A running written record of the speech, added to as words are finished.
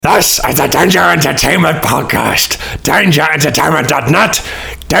This is the Danger Entertainment Podcast. DangerEntertainment.net.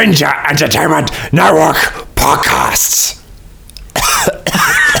 Danger Entertainment Network Podcasts.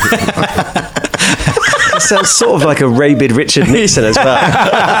 That sounds sort of like a rabid Richard Nixon as well.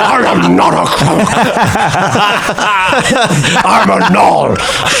 I am not a crook. I'm a knoll.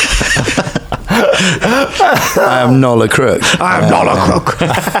 I am not a crook. I am not a crook.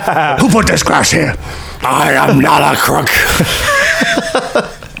 Who put this grass here? I am not a crook.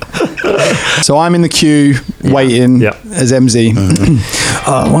 So I'm in the queue waiting as MZ.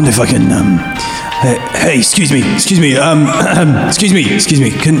 I wonder if I can. Hey, excuse me. Excuse me. I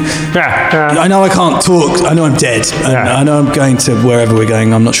know I can't talk. I know I'm dead. I know I'm going to wherever we're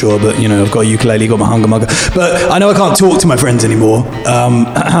going. I'm not sure, but I've got a ukulele, got my hunger mugger. But I know I can't talk to my friends anymore.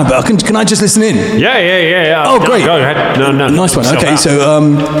 But can I just listen in? Yeah. Oh, great. Go ahead. No. Nice one. Okay, so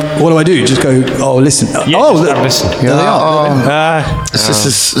what do I do? Just go. Oh, listen. Listen. There they are. This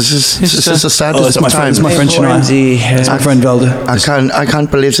is the saddest It's my of times. friend. It's my friend Shania. It's my friend Velda. I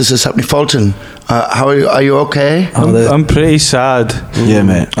can't believe this is happening. Fulton, how are you okay? I'm pretty sad. Yeah,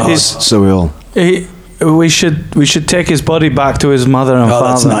 mate. So we all. We should take his body back to his mother and father.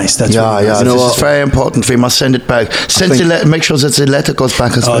 That's nice. That's really nice. This is very important. We must send it back. Make sure that the letter goes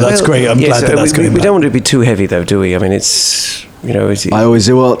back as well. Oh, that's great. I'm glad that's going back. We don't want it to be too heavy, though, do we? I mean, it's... I always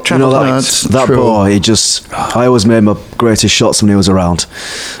do. Well, that boy. I always made my greatest shots when he was around.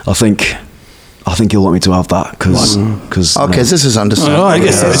 I think he'll want me to have that because. This is understandable. I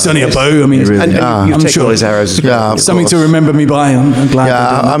guess it's only a bow. I mean, I'm sure his arrows. Something to remember me by. I'm glad.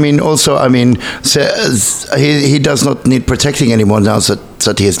 Yeah, he does not need protecting anymore now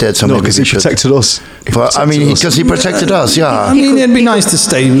that he is dead. So because he protected us. Because he protected us. Yeah. I mean, it'd be nice to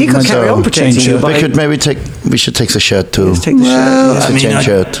stay. He could carry on protecting you. We should take the shirt too. Take the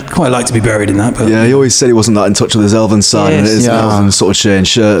shirt. I'd quite like to be buried in that. But yeah, he always said he wasn't that in touch with his elven side, and it is an elven sort of chain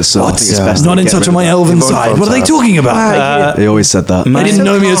shirt. So I think it's best. Not in touch with my elven side. What are they talking about? He always said that. They didn't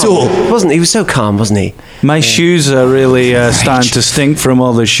know me at all. He was so calm, wasn't he? My shoes are really starting to stink from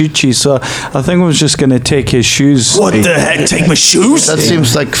all the shoe cheese, so I think I was just going to take his shoes. What the heck? Take my shoes? That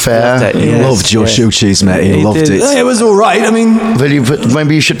seems like fair. He loved your shoe cheese, mate. He loved it. It was all right. I mean,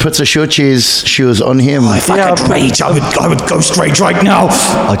 maybe you should put the shoes on him. If I could rage, I would go straight right now.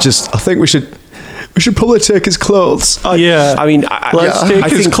 I think we should probably take his clothes. I mean, let's take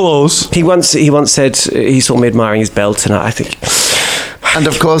his clothes. He once said he saw me admiring his belt, and I think. And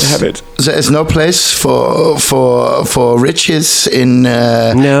of course, there is no place for riches in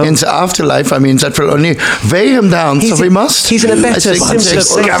the afterlife. I mean, that will only weigh him down. So we must. He's in a better, simpler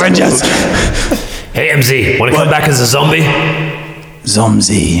scavengers. Hey, MZ, want to come back as a zombie?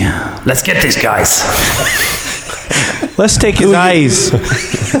 Zomzy. Let's get these guys. Let's take his eyes.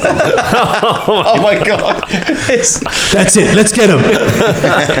 Oh my God. That's it. Let's get him.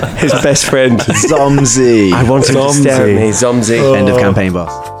 His best friend. Zomzy. I want him to stare at me. Zomzy. End of campaign,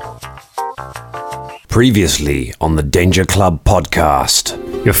 boss. Previously on the Danger Club podcast.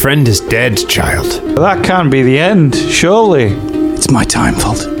 Your friend is dead, child. That can't be the end, surely. It's my time,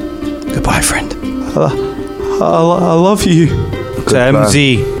 Fulton. Goodbye, friend. I love you.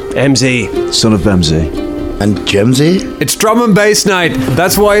 MZ. Son of Bemsy. And Jemsy? It's drum and bass night.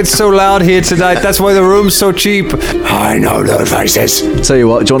 That's why it's so loud here tonight. That's why the room's so cheap. I know those voices. Tell you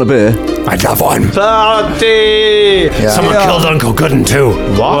what, do you want a beer? I'd love one. Party! Someone killed Uncle Gooden too.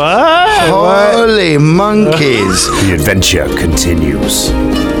 What? Holy monkeys. The adventure continues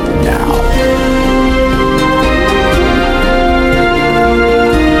now.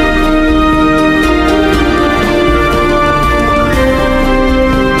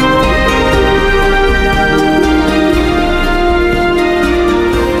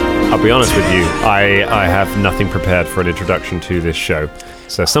 I'll be honest with you, I have nothing prepared for an introduction to this show.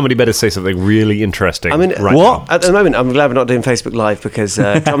 So somebody better say something really interesting. I mean, right what? now. At the moment, I'm glad we're not doing Facebook Live because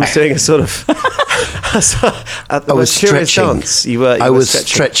Tom's doing a sort of... I was stretching. I was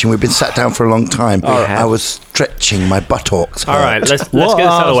stretching. We've been sat down for a long time. I was stretching my buttocks. All right, let's get this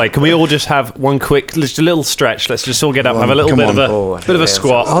out of the way. Can we all just have one quick, just a little stretch? Let's just all get up, have a little bit of a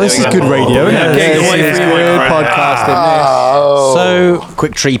squat. Oh, this is good radio, isn't it? Getting away from you. Podcasting. So,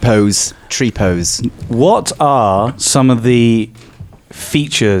 quick tree pose. what are some of the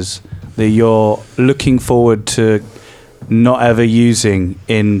features that you're looking forward to not ever using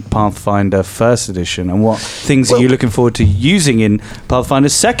in Pathfinder First Edition, and what things are you looking forward to using in Pathfinder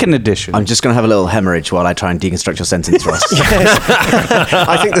Second Edition? I'm just going to have a little hemorrhage while I try and deconstruct your sentence, Ross.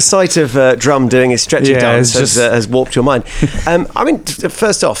 I think the sight of Drum doing his stretching dance has warped your mind. I mean,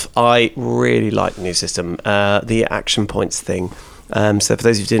 first off, I really like the new system, the action points thing. So for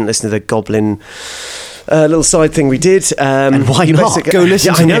those of you who didn't listen to the Goblin little side thing we did, and why not? Go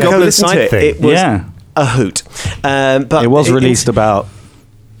listen to the Goblin side thing. It was a hoot. But it was released about...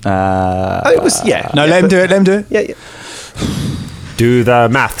 it was, No, let him do it. Yeah. Do the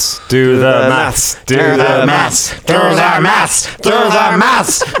maths. Do the maths. Do the maths. Do the maths. Do the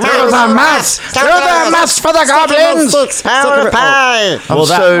maths. Do the maths. Do the maths for the goblins. I'm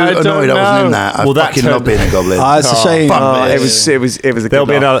so annoyed I wasn't in that. I fucking love being a goblin. It's a shame. It was a good There'll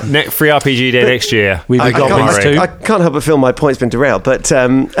be another free RPG day next year. We've got goblins too. I can't help but feel my point's been derailed, but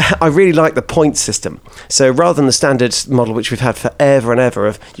I really like the point system. So rather than the standard model which we've had forever and ever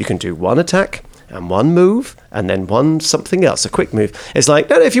of you can do one attack and one move, and then one something else, a quick move. It's like,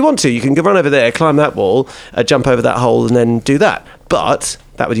 no, if you want to, you can run over there, climb that wall, jump over that hole, and then do that. But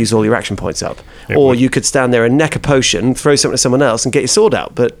that would use all your action points up. You could stand there and neck a potion, throw something to someone else, and get your sword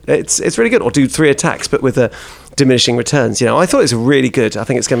out. But it's really good. Or do 3 attacks, but with a diminishing returns. I thought it was really good. I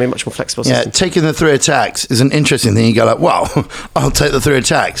think it's going to be a much more flexible system. Yeah, taking the 3 attacks is an interesting thing. You go like, well, I'll take the 3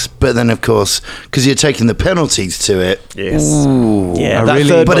 attacks, but then of course, because you're taking the penalties to it. Yes. Ooh, yeah, that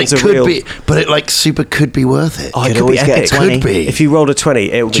third but it could be. But it super could be worth it. Oh, it could be epic. Could be. If you rolled a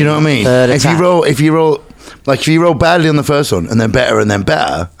 20, it would. Do you know what I mean? If you roll. Like if you roll badly on the first one and then better, do you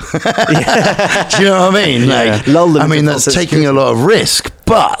know what I mean? Like, I mean that's taking a lot of risk,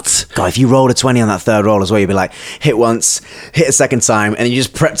 but God, if you rolled a 20 on that third roll as well, you'd be like, hit once, hit a second time, and you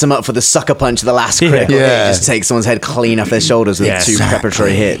just prepped them up for the sucker punch of the last crit. Just take someone's head clean off their shoulders with 2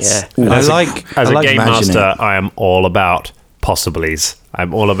 preparatory hits. Yeah. As a game master, I am all about possibilities.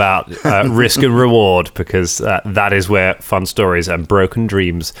 I'm all about risk and reward because that is where fun stories and broken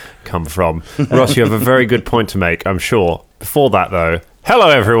dreams come from. Ross, you have a very good point to make, I'm sure. Before that, though, hello,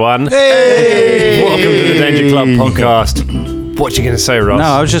 everyone. Hey! Welcome to the Danger Club podcast. What you going to say, Ross? No,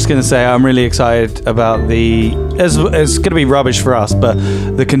 I was just going to say I'm really excited about it's going to be rubbish for us, but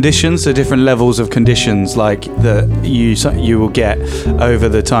the conditions, the different levels of conditions, like that you will get over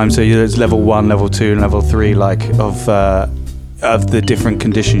the time. So there's level 1, level 2, and level 3, like of the different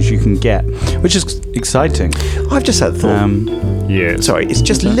conditions you can get, which is exciting. I've just had a thought. Sorry, it's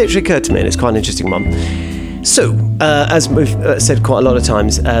just literally occurred to me, and it's quite an interesting one. So, as we've said quite a lot of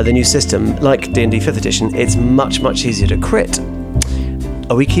times, the new system, like D&D 5th edition, it's much, much easier to crit.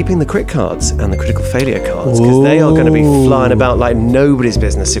 Are we keeping the crit cards and the critical failure cards? Because they are going to be flying about like nobody's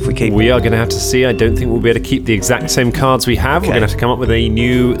business if we keep them. We are going to have to see. I don't think we'll be able to keep the exact same cards we have. We're going to have to come up with a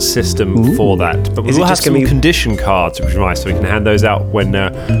new system for that. But we will have some condition cards, which is nice, so we can hand those out when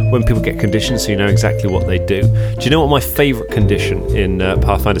people get conditions, so you know exactly what they do. Do you know what my favourite condition in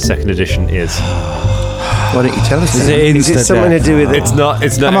Pathfinder 2nd edition is? Why don't you tell us? Is it something to do with it? It's not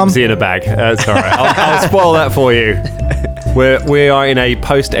MZ in a bag. It's all right. I'll spoil that for you. We are in a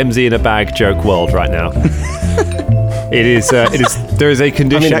post MZ in a bag joke world right now. It is. There is a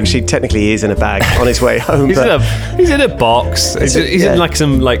condition. I mean, actually, technically, he is in a bag on his way home. He's in a box. He's in like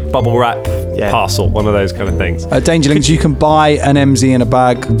some bubble wrap parcel, one of those kind of things. Dangerlings, you can buy an MZ in a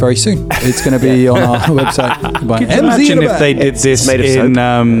bag very soon. It's going to be on our website. Could you imagine if they did this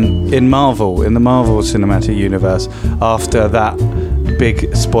in Marvel, in the Marvel Cinematic Universe, after that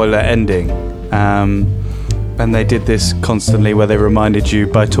big spoiler ending? And they did this constantly where they reminded you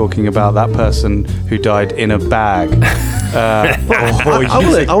by talking about that person who died in a bag. I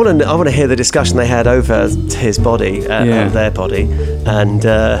want to hear the discussion they had over his body, their body, and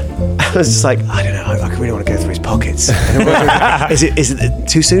I was just like, I don't know, I really want to go through his pockets. Is it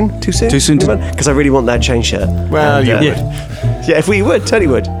too soon? Too soon? Because I really want that chain shirt. Well, you would. Yeah, if we would, totally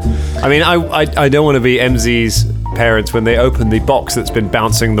would. I mean, I don't want to be MZ's parents when they open the box that's been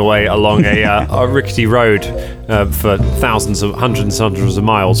bouncing the way along a rickety road for hundreds and hundreds of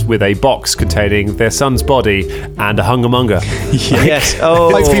miles with a box containing their son's body and a hungermonger. Yes.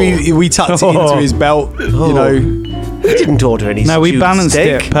 Oh. Hopefully we tucked it into his belt, you know. We didn't order any. No, we balanced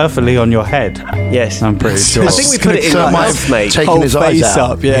it perfectly on your head. Yes. I'm pretty sure. I think we put it in my mouth, mate. Taking his eyes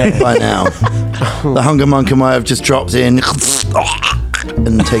out by now. The hunger monger might have just dropped in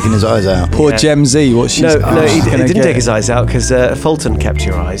and taken his eyes out. Poor Gem Z, what she's... No, he didn't take his eyes out because Fulton kept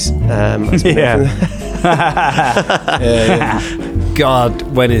your eyes. God,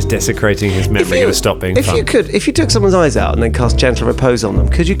 when is desecrating his memory going to stop being fun? If you took someone's eyes out and then cast gentle repose on them,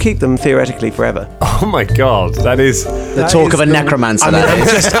 could you keep them theoretically forever? Oh my God, that is the talk of a necromancer. I mean, I'm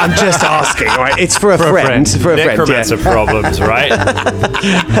just asking, right? It's for a friend. For a necromancer problems, right?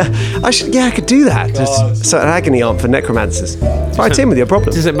 I could do that. Just so an agony aunt for necromancers. Right in with your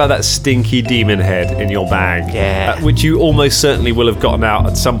problem. Is it about that stinky demon head in your bag? Yeah. Which you almost certainly will have gotten out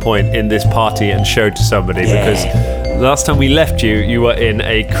at some point in this party and showed to somebody because last time we left you were in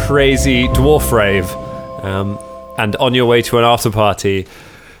a crazy dwarf rave. and on your way to an after party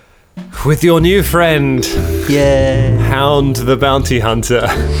with your new friend, Hound the Bounty Hunter.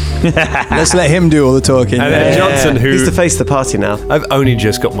 Let's let him do all the talking. And Ed Johnson, who... He's the face of the party now. I've only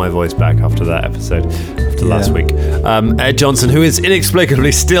just got my voice back after that episode, after last week. Ed Johnson, who is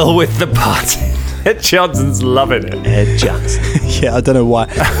inexplicably still with the party. Ed Johnson's loving it. Ed Johnson. Yeah, I don't know why.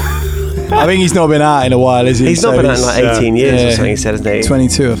 I think he's not been out in a while, is he? He's not been out in like 18 years or something, he said, hasn't he?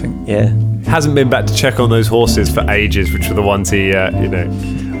 22, I think. Yeah. Hasn't been back to check on those horses for ages, which were the ones he,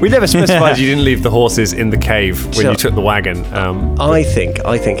 We never specified you didn't leave the horses in the cave when you took the wagon. I think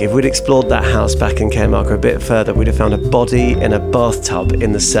if we'd explored that house back in Caremarker a bit further, we'd have found a body in a bathtub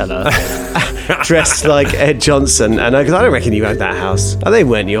in the cellar, dressed like Ed Johnson. And because I don't reckon you owned that house. They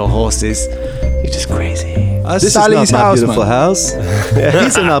weren't your horses. You're just crazy. This Sally's is not my beautiful house.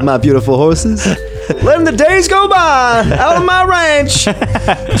 These are not my beautiful horses. Letting the days go by out of my ranch.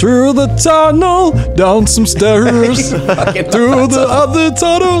 Through the tunnel, down some stairs, through the other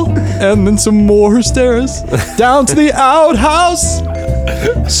tunnel, and then some more stairs, down to the outhouse.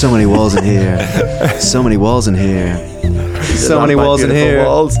 So many walls in here. So many walls in here. So many walls in here.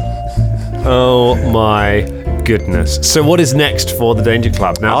 Oh my goodness. So what is next for the Danger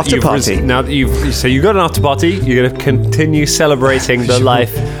Club? Now after party. Now that you've got an after party, you're going to continue celebrating the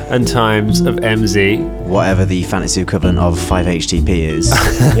life and times of MZ. Whatever the fantasy equivalent of 5 HTP is.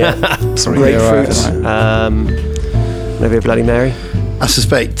 Some grapefruit. Maybe a Bloody Mary. I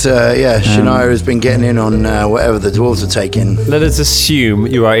suspect, Shania has been getting in on whatever the dwarves are taking. Let us assume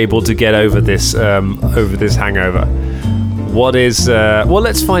you are able to get over this hangover. What is...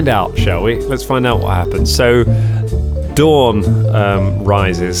 let's find out, shall we? Let's find out what happens. So, dawn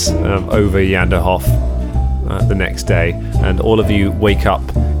rises over Yanderhof the next day, and all of you wake up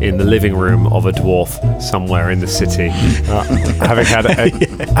in the living room of a dwarf somewhere in the city, having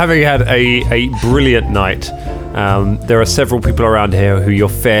had a brilliant night. There are several people around here who you're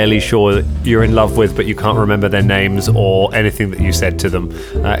fairly sure that you're in love with, but you can't remember their names or anything that you said to them.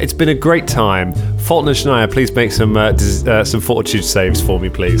 It's been a great time. Fulton and Shania, please make some fortitude saves for me,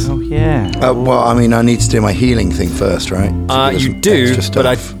 please. Oh, yeah. I need to do my healing thing first, right? You do, but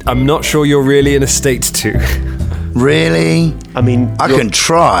I'm not sure you're really in a state to. Really? I mean, I can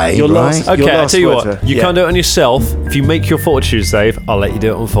try. You're right? lost. Okay, I'll tell you what. You can't do it on yourself. If you make your fortitude save, I'll let you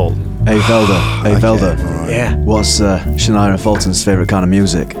do it on Fulton. Hey, Velda. Hey, Velda. Right. Yeah. What's Shania and Fulton's favourite kind of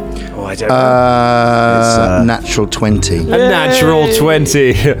music? Oh, I don't know. Natural 20. A natural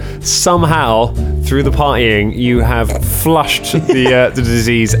 20. Somehow, through the partying, you have flushed the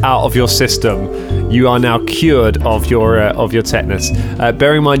disease out of your system. You are now cured of your tetanus.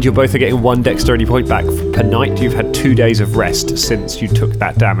 Bear in mind, you both are getting 1 dexterity point back per night. You've had 2 days of rest since you took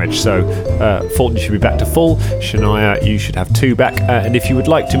that damage. So, Fulton, you should be back to full. Shania, you should have 2 back. And if you would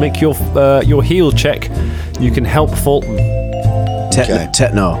like to make your heal check, you can help Fulton.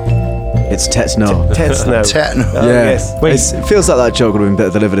 Tetno. It's Tetno. Tetno. Tetno. Yes. It feels like that joke would have been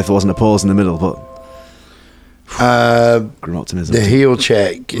better delivered if there wasn't a pause in the middle, but... grim optimism. The heal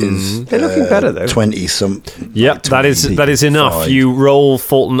check is... They're looking better, though. 20-something. Yep, that is enough. You roll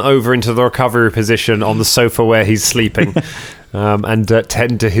Fulton over into the recovery position on the sofa where he's sleeping and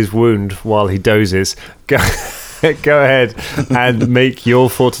tend to his wound while he dozes. Go ahead and make your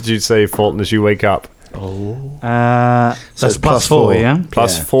fortitude save, Fulton, as you wake up. That's plus 4, yeah?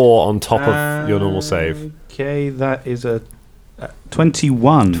 Plus 4 on top of your normal save. Okay, that is a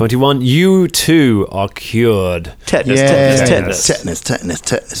 21. 21. You too are cured. Tetanus.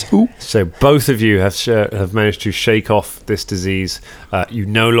 Ooh. So both of you have managed to shake off this disease. You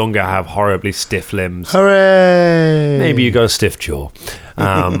no longer have horribly stiff limbs. Hooray! Maybe you got a stiff jaw.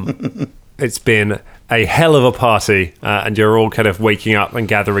 It's been a hell of a party, and you're all kind of waking up and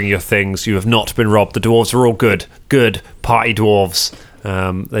gathering your things. You have not been robbed. The dwarves are all good party dwarves.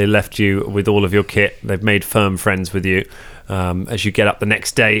 They left you with all of your kit. They've made firm friends with you. As you get up the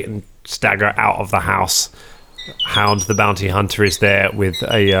next day and stagger out of the house, Hound the Bounty Hunter is there with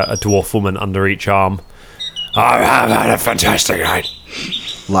a dwarf woman under each arm. I have had a fantastic night.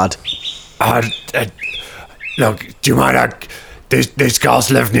 Lad. Look, do you mind... These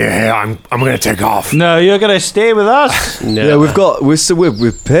guys live near here. I'm going to take off. No, you're going to stay with us. No. Yeah, we've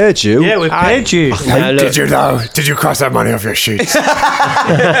paid you. Yeah, we've paid you. Did you know? Did you cross that money off your sheets? All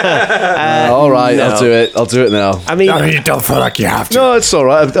right, no. I'll do it now. I mean, you don't feel like you have to. No, it's all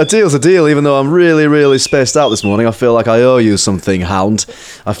right. A deal's a deal. Even though I'm really, really spaced out this morning, I feel like I owe you something, Hound.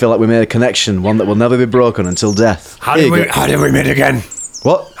 I feel like we made a connection, one that will never be broken until death. How did we meet again?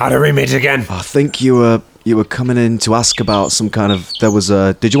 What? How did we meet again? I think you were coming in to ask about some kind of...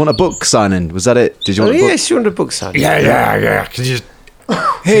 Did you want a book signing? Was that it? Did you want a book? Yes, you want a book signing. Yeah. Could you...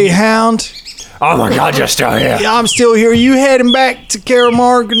 Hey, Hound. Oh my God, you're still here. Yeah, I'm still here. You heading back to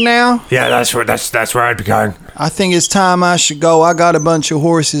Caramarga now? Yeah, that's where I'd be going. I think it's time I should go. I got a bunch of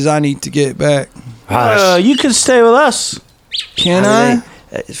horses I need to get back. You can stay with us. Can I?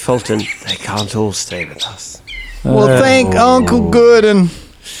 Fulton, they can't all stay with us. Well, thank Uncle Gooden.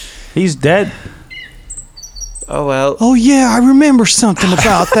 He's dead. Oh, well. Oh, yeah, I remember something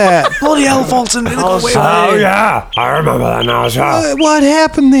about that. Bloody hell, Fulton. Oh, yeah. I remember that now as well. What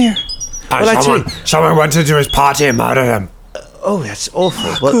happened there? Someone went into his party and murdered him. Oh, that's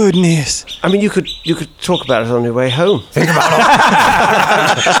awful. Well, goodness. I mean, you could talk about it on your way home. Think about it.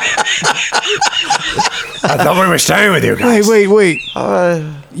 I thought we were staying with you guys. Wait.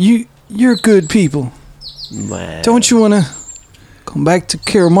 You're good people. Well. Don't you want to come back to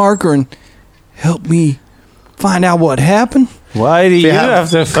Caramarga and help me find out what happened? Why do you have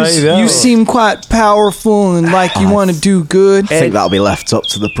to find out? You seem quite powerful and like you want to do good. I think that'll be left up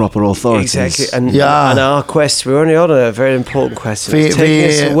to the proper authorities. Exactly. And our quest, we're only on a very important quest. It's taking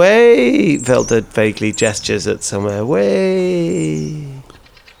us away. Velda vaguely gestures at somewhere away.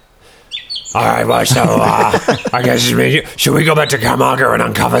 All right, well, so I guess should we go back to Caramarga and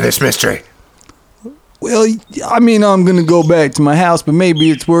uncover this mystery? Well, I mean, I'm going to go back to my house, but maybe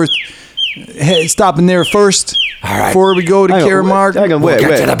it's worth stopping there first. All right. Before we go to Caramarga. Hang on, we'll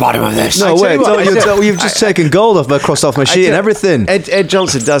get to the bottom of this. No, wait. You've just taken gold off crossed off my sheet and everything. Ed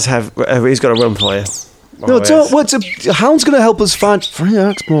Johnson does have... he's got a run for you. No, Hound's going to help us find Free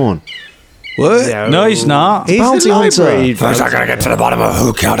Axeborn. What? No, he's not. He's bounty hunter. First, I gotta get to the bottom of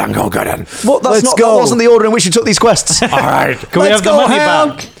who killed Uncle Gooden. What? That wasn't the order in which you took these quests. All right. Can we have the money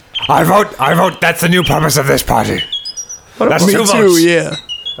back? I vote. That's the new purpose of this party. That's me too, yeah.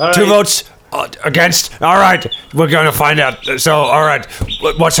 Right. 2 votes against. All right, we're going to find out. So, all right,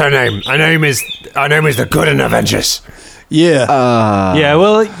 what's her name? Our name is the Gooden Avengers. Yeah. Yeah,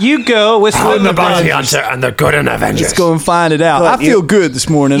 well, you go. I'm the bounty hunter and the Gooden Avengers. Let's go and find it out. I feel good this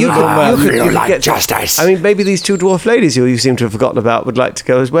morning. You feel like justice. I mean, maybe these 2 dwarf ladies who you seem to have forgotten about would like to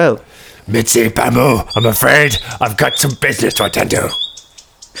go as well. Mitzi, Bamboo, I'm afraid I've got some business to attend to.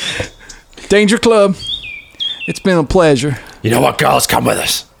 Danger Club, it's been a pleasure. You know what, girls? Come with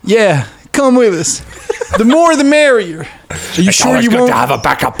us. Yeah, come with us. The more the merrier. Are you sure you won't? It's always good to have a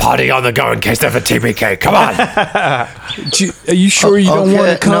backup party on the go in case there's a TBK. Come on. Are you sure you don't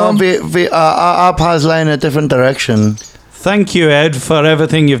want to come? No, our paths lie in a different direction. Thank you, Ed, for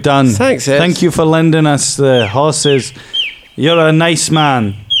everything you've done. Thanks, Ed. Thank you for lending us the horses. You're a nice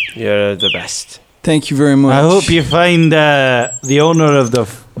man. You're the best. Thank you very much. I hope you find the owner of the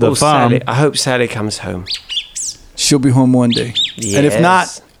farm. Sally, I hope Sally comes home. She'll be home one day. Yes. And if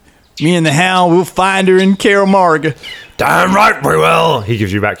not, me and the Hound will find her in Caramarga. Damn right we will. He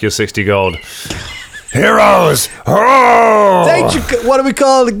gives you back your 60 gold. Heroes! Oh! What do we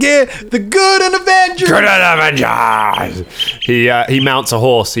call it again? The Gooden Avengers! Gooden Avengers! He mounts a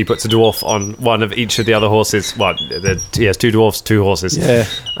horse. He puts a dwarf on one of each of the other horses. Well, he has 2 dwarfs, 2 horses. Yeah.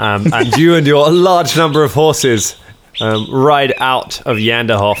 And you and your large number of horses ride out of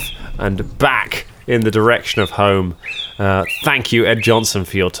Yanderhof and back in the direction of home. Thank you, Ed Johnson,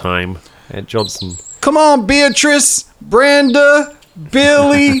 for your time. Ed Johnson. Come on, Beatrice, Brenda,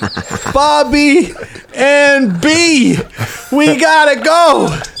 Billy, Bobby, and B. We gotta go.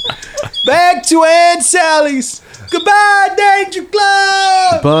 Back to Aunt Sally's. Goodbye, Danger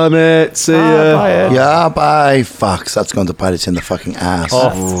Club. Bye, mate. See ya. Bye, Ed. Yeah, bye. Fuck, that's going to bite it in the fucking ass.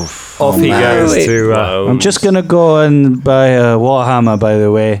 Off he goes to... I'm just going to go and buy a Warhammer, by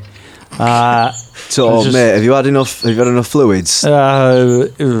the way. So, mate, have you had enough fluids?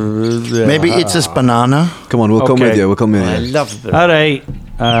 Maybe it's a banana. Come on, we'll come with you. I love them. All right.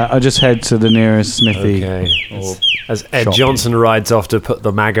 I'll just head to the nearest smithy. Okay. As Ed Johnson rides off to put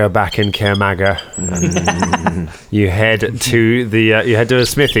the Magger back in Caramarga, you head to a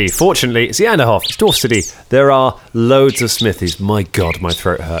smithy. Fortunately, it's Yanderhof. It's Dwarf City. There are loads of smithies. My God, my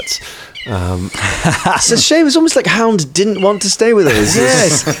throat hurts. It's a shame. It's almost like Hound didn't want to stay with us.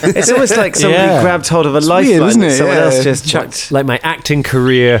 Yes, it's almost like somebody grabbed hold of a lifeline isn't it? that someone else just chucked. Like my acting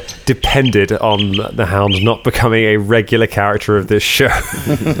career depended on the Hound not becoming a regular character of this show.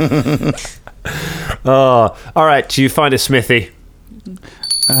 All right, do you find a smithy?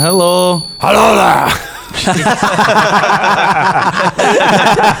 Hello. Hello there.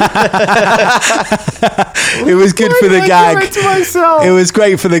 It was good for the gag. It was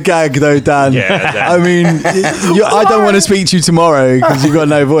great for the gag, though, Dan. Yeah, I mean, I don't want to speak to you tomorrow because you've got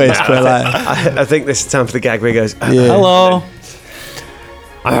no voice. But like, I think this is time for the gag where he goes, Hello.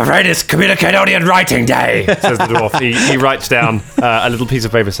 I'm afraid it's Communicatonian writing day, says the dwarf. He writes down a little piece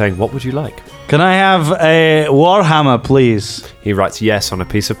of paper saying, what would you like? Can I have a warhammer, please? He writes yes on a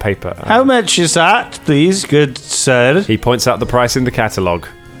piece of paper. How much is that, please, good sir? He points out the price in the catalogue.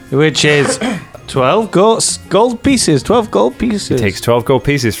 Which is 12 gold pieces. 12 gold pieces. He takes 12 gold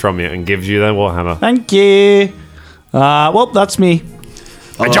pieces from you and gives you the warhammer. Thank you. Well, that's me.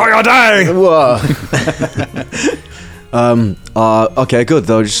 Enjoy your day! Whoa. Okay, good.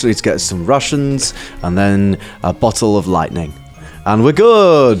 Though, just need to get some rations and then a bottle of lightning, and we're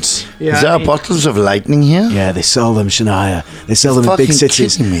good. Yeah. Is there bottles of lightning here? Yeah, they sell them, Shania. They sell them in big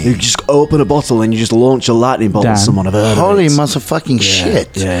cities. You just open a bottle and you just launch a lightning bolt at someone. I've heard Holy of it. motherfucking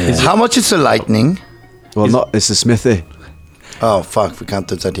shit! Yeah. How much is the lightning? Well, it's a smithy. Oh fuck, we can't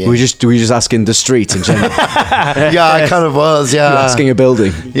do that here. We just asking the street in general. Yeah, I kind of was. Yeah, You're asking a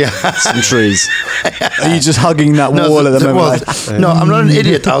building. Yeah, some trees. Are you just hugging that wall at the moment? No, I'm not an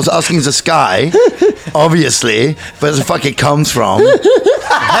idiot. I was asking the sky, obviously, where the fuck it comes from.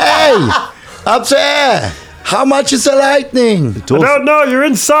 Hey, up there! How much is the lightning? I don't know. You're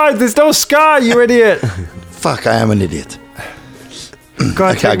inside. There's no sky, you idiot. Fuck, I am an idiot.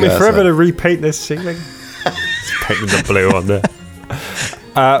 God, take me forever to repaint this ceiling. It's painting the blue on there.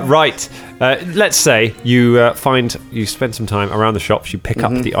 Right. Let's say you spend some time around the shops, you pick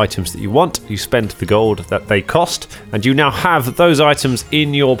up the items that you want, you spend the gold that they cost, and you now have those items in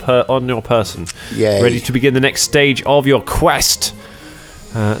on your person. Yay. Ready to begin the next stage of your quest.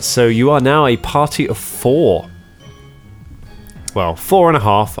 So you are now a party of 4. Well,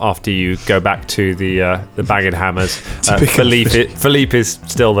 4.5 after you go back to the Banged Hammers. Philippe is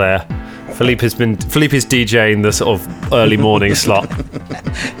still there. Philippe is DJing the sort of early morning slot.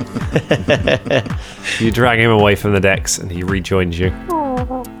 You drag him away from the decks and he rejoins you.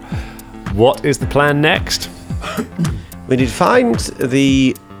 What is the plan next? We need to find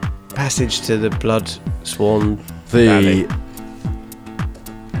the passage to the Bloodsworn Valley.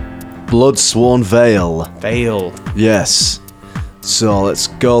 Bloodsworn Vale. Yes. So let's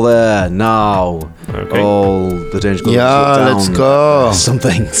go there now. Okay. All the danger goes down. Let's go. Some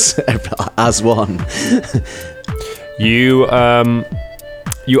things as one. You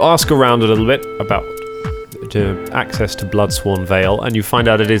ask around a little bit about access to Bloodsworn Vale, and you find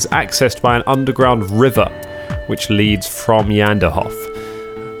out it is accessed by an underground river, which leads from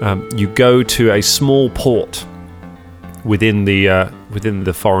Yanderhof. You go to a small port within the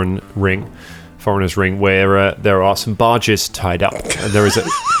Foreigner's Ring, where there are some barges tied up, and there is a.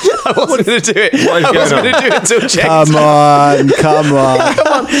 I wasn't going to do it. I wasn't going to do it until James. Come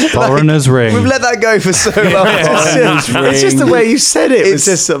on. Foreigner's Ring. We've let that go for so long. It's just the way you said it. It's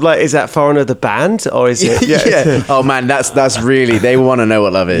just sort of like, is that Foreigner the band, or is it? Yeah. Oh man, that's really. They want to know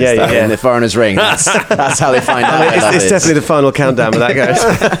what love is. Yeah. In the Foreigner's Ring. That's how they find out. It's definitely the final countdown, but that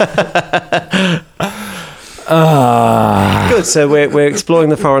goes. Good. So we're exploring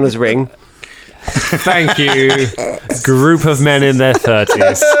the Foreigner's Ring. Thank you, group of men in their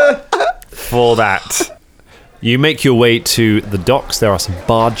 30s, for that. You make your way to the docks. There are some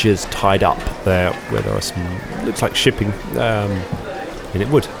barges tied up there, where there are some, looks like shipping, and it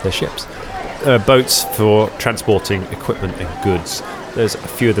would, they're ships. Boats for transporting equipment and goods. There's a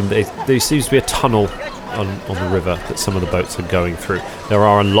few of them. There seems to be a tunnel on the river that some of the boats are going through. There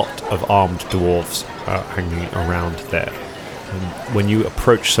are a lot of armed dwarves hanging around there. When you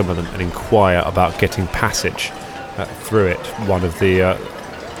approach some of them and inquire about getting passage through it, one of them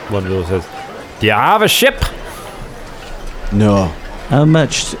says, "Do you have a ship?" No. How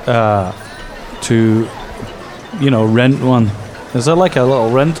much to rent one? Is there like a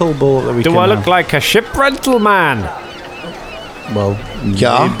little rental boat that we can Do I look like a ship rental man? Well,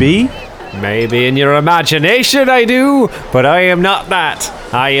 yeah. Maybe in your imagination I do, but I am not that.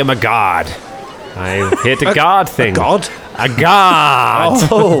 I am a god. I'm here to guard things. A god? A god!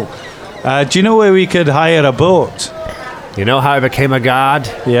 Oh. Do you know where we could hire a boat? You know how I became a god?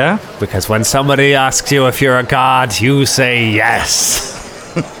 Yeah? Because when somebody asks you if you're a god, you say yes.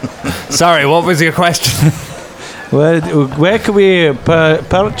 Sorry, what was your question? Where can we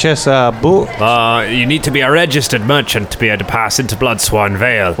purchase a boat? You need to be a registered merchant to be able to pass into Bloodsworn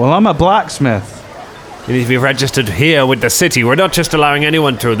Vale. Well, I'm a blacksmith. You need to be registered here with the city. We're not just allowing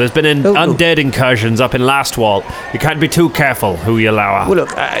anyone through. There's been undead incursions up in Lastwall. You can't be too careful who you allow out. Well,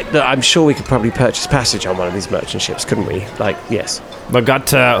 look, I'm sure we could probably purchase passage on one of these merchant ships, couldn't we? Yes. We've got,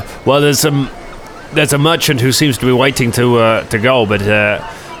 there's a merchant who seems to be waiting to go, but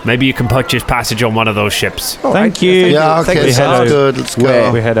maybe you can purchase passage on one of those ships. Oh, thank you. Yeah, okay, sounds good. Let's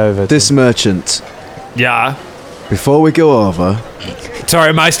go. We head over. This merchant. Yeah. Before we go over. Sorry,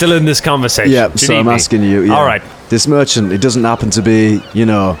 am I still in this conversation? Yeah, so I'm asking you. Yeah. All right. this merchant, it doesn't happen to be,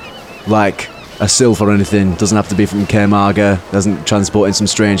 like a sylph or anything. Doesn't have to be from Caremarga. Doesn't transport in some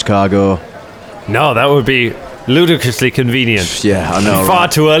strange cargo. No, that would be ludicrously convenient. Yeah, I know. Far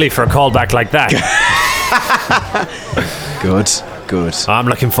too early for a callback like that. Good. I'm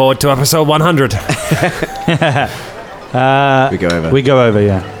looking forward to episode 100. We go over.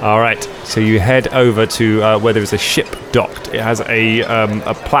 Yeah. All right. So you head over to where there is a ship docked. It has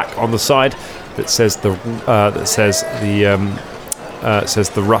a plaque on the side that says the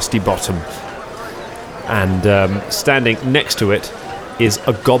Rusty Bottom, and standing next to it is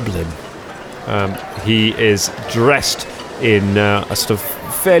a goblin. He is dressed in a sort of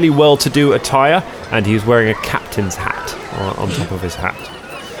fairly well-to-do attire, and he's wearing a captain's hat on top of his hat.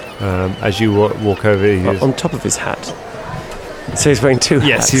 As you walk over, on top of his hat. So he's wearing two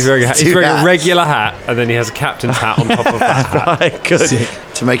hats. Yes, he's wearing a regular hat, and then he has a captain's hat on top of that hat. Right, good.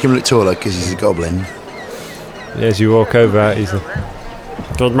 To make him look taller, because he's a goblin. As you walk over, he's like,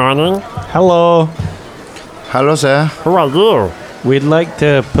 "Good morning. Hello. Hello, sir. Who are you?" We'd like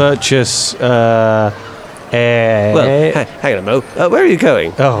to purchase. Well, hang on a mo. Where are you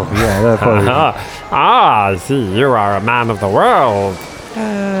going? Oh, yeah, that's probably. I see. You are a man of the world.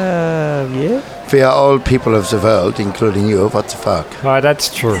 Yeah. We are all people of the world, including you. What the fuck? Oh, that's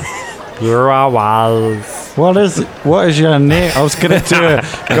true. You are wise. What is your name? I was going to do a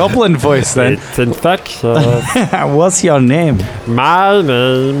goblin voice then. It's infectious. What's your name? My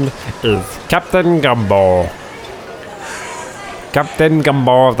name is Captain Gumbo. Captain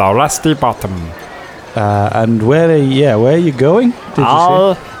Gumbo of the Rusty Bottom. And where are you going?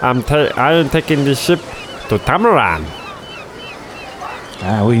 I am taking the ship to Tamaran.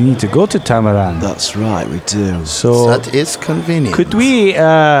 We need to go to Tamaran. That's right, we do. So that is convenient. Could we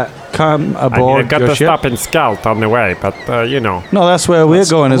come aboard I got your to ship? stop in Scout on the way, but No, that's where we're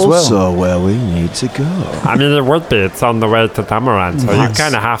going as well. Also where we need to go. I mean, it would be. It's on the way to Tamaran, so you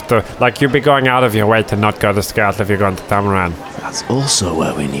kind of have to, you'd be going out of your way to not go to Scout if you're going to Tamaran. That's also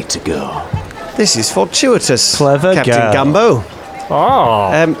where we need to go. This is fortuitous, Clever Captain girl. Gumbo.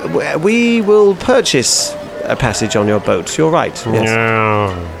 Oh. We will purchase a passage on your boat. You're right. Yes.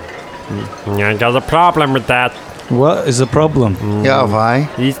 No. I got a problem with that. What is the problem? Yeah, why?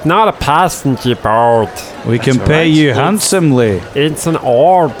 It's not a passenger boat. We can pay you handsomely. It's an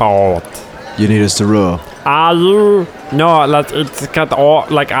oar boat. You need us to row? Are you? No, it's got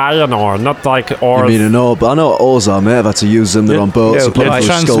iron ore, not like oars. You mean an oar? But I know what oars are, mate. I've had to use them. They're on boats. No, Put them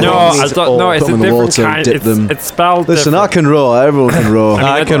through No, skulls. it's a different kind. Dip them. It's spelled Listen, different. I can row. Everyone can row.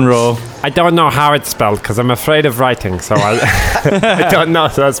 I can row. I don't know how it's spelled because I'm afraid of writing, so I don't know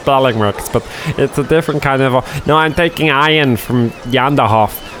how spelling works. But it's a different kind of. No, I'm taking iron from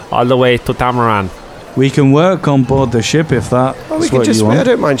Yanderhof all the way to Tamaran. We can work on board the ship if that's We can what just. you want. I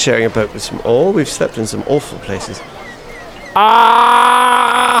don't mind sharing a boat with some ore. We've slept in some awful places.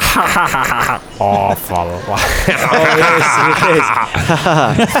 Awful.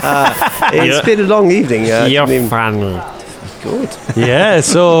 It's been a long evening. You're funny. Good. Yeah,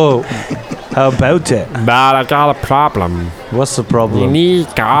 so how about it? But I got a problem. What's the You problem? need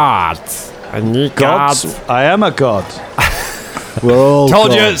gods. I need gods. I am a god. We're all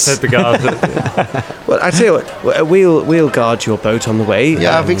Told you, gods. said the god. Well, I tell you what. We'll guard your boat on the way.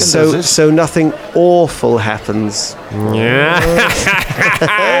 Yeah, we can do this. So nothing awful happens.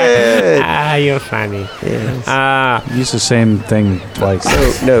 Ah, you're funny. Yes. Use the same thing twice.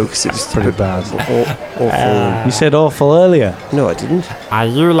 No, because it's pretty bad. Awful. You said awful earlier. No, I didn't. Are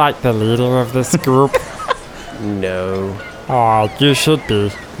you like the leader of this group? No. Oh, you should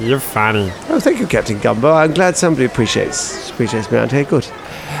be. You're funny. Oh, thank you, Captain Gumbo. I'm glad somebody appreciates me around here. Good.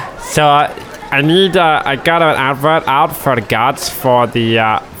 So I got an advert out for the gods for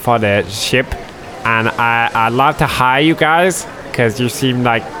the ship, and I'd love to hire you guys because you seem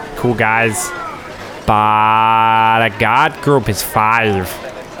like cool guys. But a god group is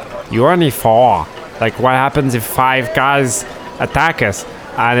 5. You're only 4. Like, what happens if 5 guys attack us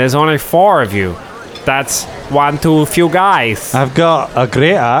and there's only 4 of you? That's one too few guys. I've got a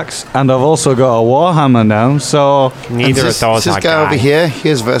great axe and I've also got a warhammer now, so Neither of those this are guy over guys. here,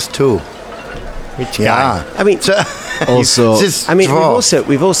 here's verse 2. Which Yeah. I mean, Also, This we've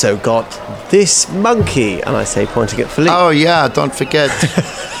dwarf. also got this monkey, and I say, pointing at Philippe. Oh, yeah, don't forget.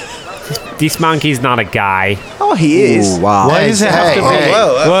 This monkey's not a guy. Oh, he is. Ooh, wow. Why does it have to be?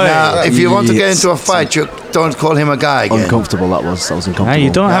 Now, if you want to get Yes. into a fight, you don't call him a guy again. Uncomfortable that was. That was uncomfortable. Hey, you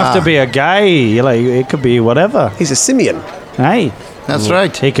don't have to be a guy. It could be whatever. He's a simian. Hey, That's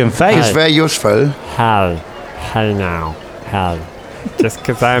right. he can fight. He's very useful. Hey now, hey. Just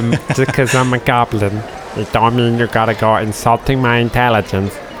because I'm a goblin, it don't mean you gotta go insulting my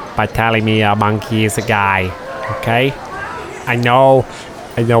intelligence by telling me a monkey is a guy. Okay? I know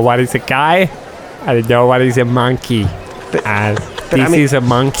what is a guy, and I know what is a monkey. This is a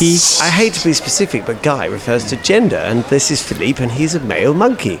monkey. I hate to be specific, but guy refers to gender, and this is Philippe, and he's a male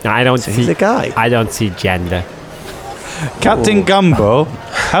monkey. He's a guy. I don't see gender. Captain Gumbo,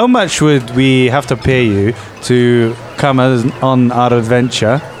 how much would we have to pay you to come on our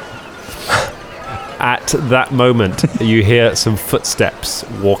adventure? At that moment, you hear some footsteps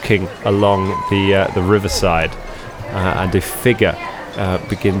walking along the riverside, and a figure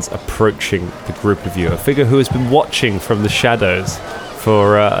begins approaching the group of you. A figure who has been watching from the shadows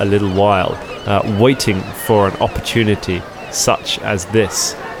for a little while, waiting for an opportunity such as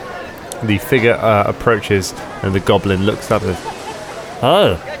this. The figure approaches, and the goblin looks up and says,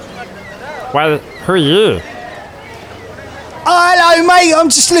 "Oh, well, who are you?" Oh, hello, mate. I'm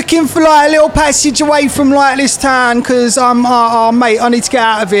just looking for like a little passage away from like this town because mate, I need to get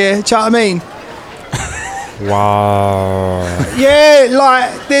out of here. Do you know what I mean? Wow. Yeah,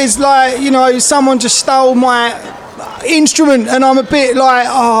 like there's like, you know, someone just stole my instrument and I'm a bit like,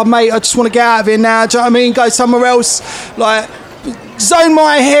 oh, mate, I just want to get out of here now. Do you know what I mean? Go somewhere else, like zone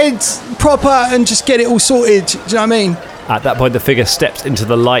my head proper and just get it all sorted. Do you know what I mean? At that point, the figure steps into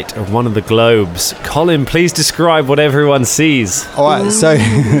the light of one of the globes. Colin, please describe what everyone sees. All right, so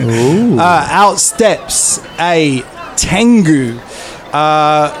out steps a Tengu.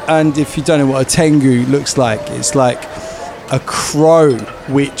 And if you don't know what a Tengu looks like, it's like a crow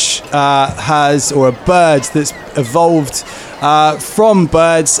which has, or a bird that's evolved from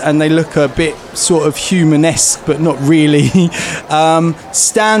birds, and they look a bit sort of humanesque, but not really.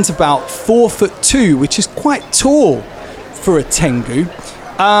 Stands about 4'2", which is quite tall for a Tengu,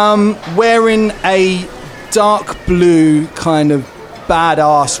 wearing a dark blue kind of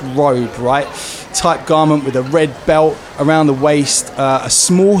badass robe, right? Type garment with a red belt around the waist, a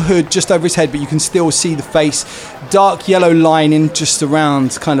small hood just over his head, but you can still see the face, dark yellow lining just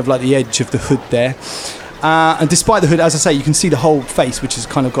around kind of like the edge of the hood there. And despite the hood, as I say, you can see the whole face, which has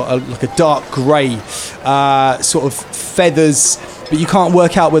kind of got like a dark grey sort of feathers, but you can't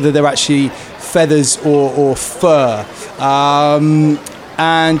work out whether they're actually feathers or fur.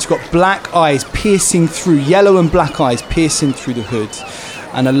 And you've got black eyes piercing through, yellow and black eyes piercing through the hood,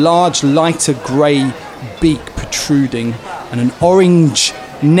 and a large lighter grey beak protruding, and an orange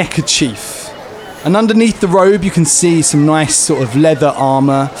neckerchief. And underneath the robe you can see some nice sort of leather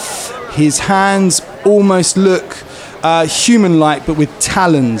armour. His hands almost look human-like, but with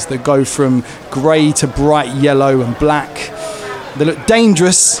talons that go from grey to bright yellow and black. They look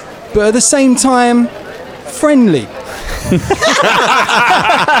dangerous, but at the same time, friendly.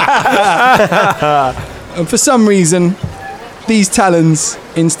 And for some reason, these talons,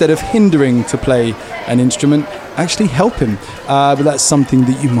 instead of hindering to play an instrument, actually help him. But that's something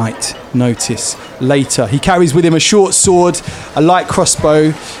that you might notice later. He carries with him a short sword, a light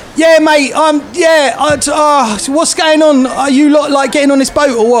crossbow. Yeah, mate, what's going on? Are you lot like getting on this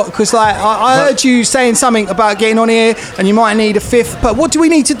boat or what? Because like I heard you saying something about getting on here and you might need a fifth, but what do we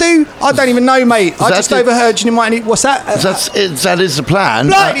need to do? I don't even know, mate. I just overheard you might need, what's that? That is the plan.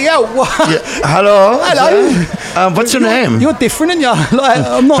 Bloody hell. Yeah. Hello. What's your name? You're different, aren't you? Like,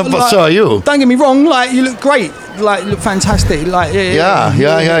 I'm not. But so are you. Don't get me wrong. Like, you look great. Like, you look fantastic. Like, yeah.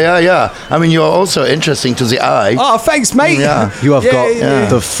 I mean, you're also interesting to the eye. Oh, thanks, mate. Yeah. You have got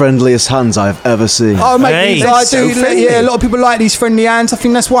the friendliest hands I've ever seen. Oh, mate, I do. A lot of people like these friendly hands. I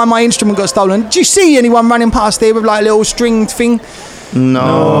think that's why my instrument got stolen. Did you see anyone running past here with like a little stringed thing?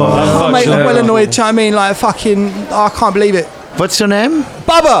 No. Mate, I'm well annoyed. Do you know what I mean? Like, fucking, I can't believe it. What's your name?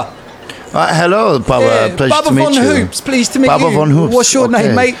 Bubba. Hello, Bubba. Pleasure Bubba to meet Von you. Hoops. Pleased to meet Bubba you. Von Hoops. What's your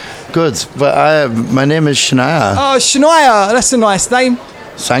name, mate? Good. Well, my name is Shania. Oh, Shania. That's a nice name.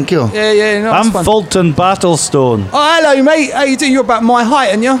 Thank you. Yeah. Nice I'm one. Fulton Battlestone. Oh, hello, mate. How you doing? You're about my height,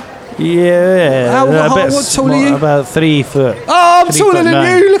 aren't you? Yeah. What tall are you? About 3 foot. Oh, I'm taller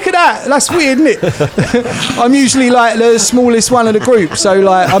than you. Look at that. That's weird, isn't it? I'm usually like the smallest one of the group. So,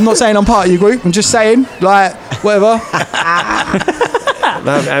 like, I'm not saying I'm part of your group. I'm just saying, like, whatever.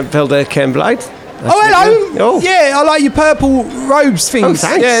 I'm Velda Kemblight. Hello. Oh. Yeah, I like your purple robes things. Oh,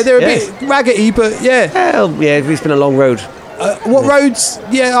 thanks. Yeah, they're a bit raggedy, but yeah. Hell, yeah, it's been a long road. What roads?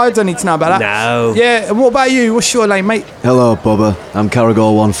 Yeah, I don't need to know about that. No. Yeah, and what about you? What's your name, mate? Hello, Bubba. I'm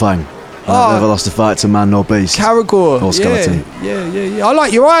Caragor One Fang. I've never lost a fight to man nor beast. Caragor. Or skeleton. Yeah. I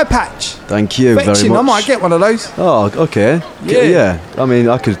like your eye patch. Thank you very much. I might get one of those. Oh, okay. Yeah. I mean,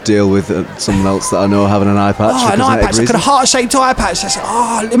 I could deal with someone else that I know having an eye patch. Oh, an eye patch, like a heart-shaped eye patch.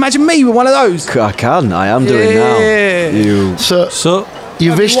 Imagine me with one of those. I am doing now. So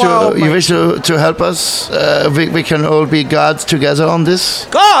you wish to help us? We can all be guards together on this.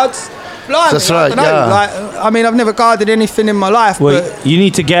 Guards? Blimey, That's right, I don't know. yeah. Like, I mean, I've never guarded anything in my life, Well, but you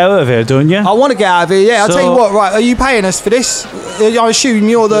need to get out of here, don't you? I want to get out of here. Yeah, I'll So- tell you what. Right, are you paying us for this? I assume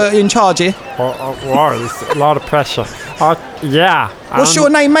you're in charge here. Wow, it's a lot of pressure. Yeah. What's your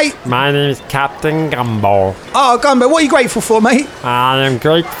name, mate? My name is Captain Gumbo. Oh, Gumbo, what are you grateful for, mate? I am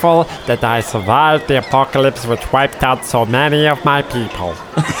grateful that I survived the apocalypse which wiped out so many of my people.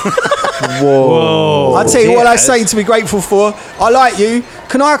 Whoa. I'll tell you what I say to be grateful for. I like you.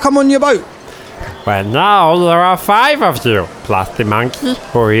 Can I come on your boat? Well, now there are 5 of you, plus the monkey,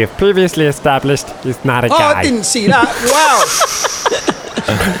 who we have previously established is not a Oh, guy. I didn't see that. Wow.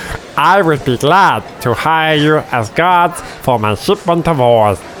 I would be glad to hire you as guards for my shipment of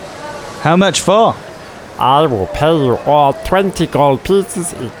ores. How much for? I will pay you all 20 gold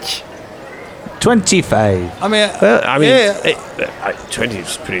pieces each. 25. I mean, yeah. 20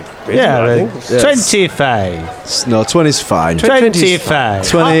 is pretty reasonable, Yeah, I think. 25. No, 20's fine. 25.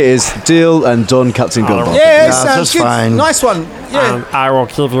 20 is deal and done, Captain Gumbo. Yeah, sounds that's good. fine. Nice one. Yeah. And I will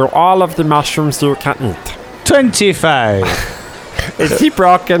give you all of the mushrooms you can eat. 25. Is he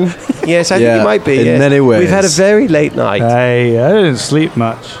broken? Yes, I think Yeah, you might be. in yeah. many ways. We've had a very late night. Hey, I didn't sleep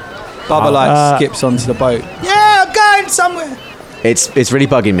much. Bubba like skips onto the boat. Yeah, I'm going somewhere. It's really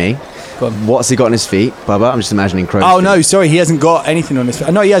bugging me. What's he got on his feet, Bubba? I'm just imagining Crow's Oh feet. no, sorry, he hasn't got anything on his feet.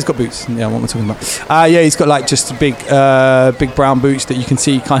 No, he has got boots. Yeah, what am I talking about? Yeah, he's got like just big brown boots that you can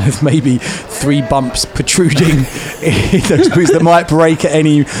see kind of maybe 3 bumps protruding in those boots that might break at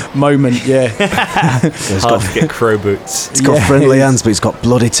any moment. Yeah, Hard to get crow boots. He's got friendly hands, but he's got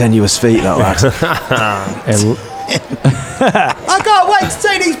bloody tenuous feet, that lad. I can't wait to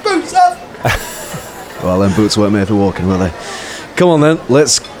take these boots off. Well, them boots weren't made for walking, were they? Come on then,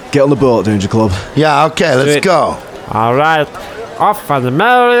 let's get on the boat, Danger Club. Yeah, okay, let's go. All right. Off on the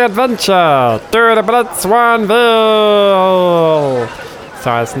merry adventure to the Blitzwanville.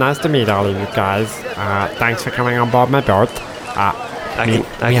 So it's nice to meet all of you guys. Thanks for coming on board my boat. I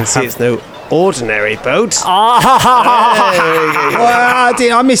can see it's no ordinary boat. Well,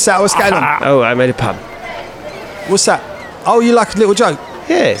 I missed that. What's going on? Oh, I made a pun. What's that? Oh, you like a little joke?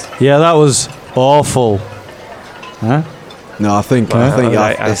 Yes. Yeah, that was awful. Huh? No, I think I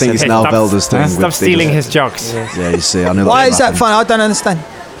think it's said- now Stop- Belder's thing. Stop with stealing the- his jokes. Yeah, you see, I knew Why would is that happen. funny? I don't understand.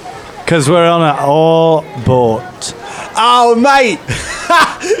 Because we're on an oar boat. Oh, mate.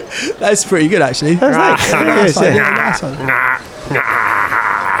 That's pretty good, actually.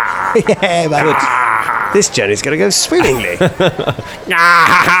 Yeah, man. This journey's going to go swimmingly. The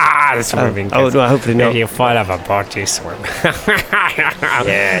swimming. no, hopefully not. You fall off a boat, you swim.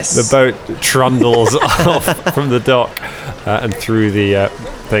 Yes. The boat trundles off from the dock and through the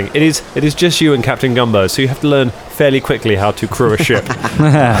thing. It is just you and Captain Gumbo, so you have to learn fairly quickly how to crew a ship.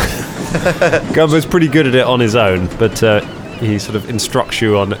 Gumbo's pretty good at it on his own, but he sort of instructs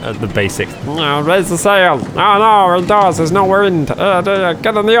you on the basics. Raise the sail. Oh no, indoors, there's no wind. Get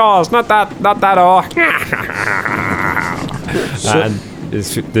on the oars, not that oar. And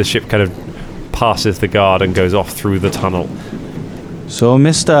the ship kind of passes the guard and goes off through the tunnel. So,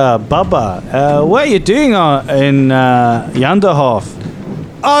 Mr. Bubba, what are you doing in Yanderhof?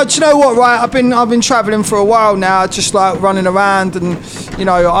 Oh, do you know what? Right, I've been travelling for a while now, just like running around, and you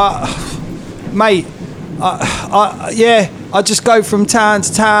know, I just go from town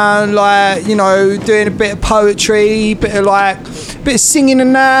to town, like, you know, doing a bit of poetry, bit of singing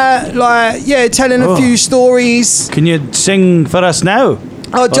and that, like, yeah, telling a few stories. Can you sing for us now?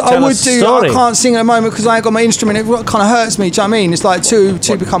 I would tell us a do. story. I can't sing at the moment because I ain't got my instrument. It kind of hurts me. Do you know what I mean? It's like two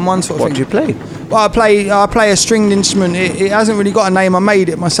become one sort of What thing. do you play? Well, I play a stringed instrument. It hasn't really got a name. I made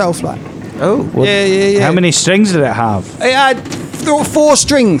it myself. Like, Oh. yeah. How many strings did it have? It had 4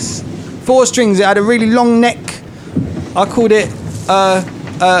 strings. 4 strings. It had a really long neck. I called it a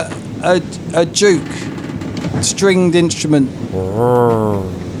juke, stringed instrument.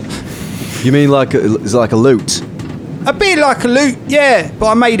 You mean it's like a lute? A bit like a lute, yeah, but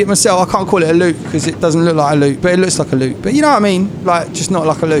I made it myself. I can't call it a lute because it doesn't look like a lute, but it looks like a lute. But you know what I mean? Like, just not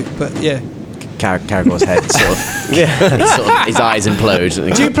like a lute, but yeah. Caragor's head sort of, sort of, his eyes implode.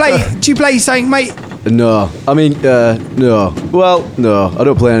 Do you play something, mate? No. I mean, no. Well, no, I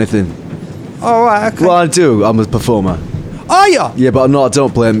don't play anything. All right, okay. Well, I do. I'm a performer. Are ya? Yeah, but I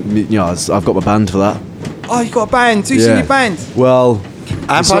don't play. You know, I've got my band for that. Oh, you got a band. Who's in your band? Well,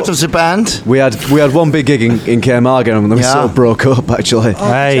 I'm part of the band. we had one big gig in Cairmargan, and then we sort of broke up. Actually,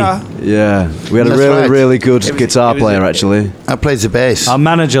 Oh, Hey. ja. yeah, we had a That's really right. really good guitar player. Actually, I played the bass. Our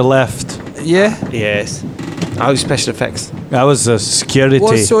manager left. Yeah. Yes. Oh, special effects. That was a security.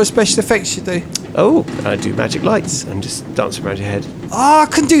 What sort of special effects you do? Oh, I do magic lights and just dance around your head. Oh, I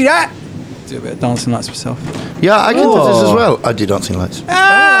can do that. Do a bit of dancing lights myself. Yeah, I can do this as well. I do dancing lights.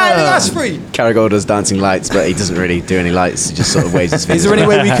 Ah, that's free. Caragor does dancing lights, but he doesn't really do any lights. He just sort of waves his fingers. Is there any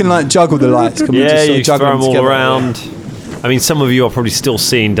way we can like juggle the lights? Can we just sort you of juggle throw them all together? around. I mean, some of you are probably still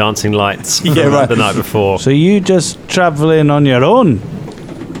seeing dancing lights from the night before. So you just travelling on your own?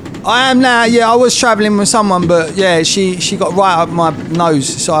 I am now. Yeah, I was travelling with someone, but yeah, she got right up my nose,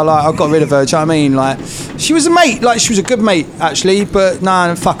 so I got rid of her. Do you know what I mean? Like, she was a mate. Like, she was a good mate actually, but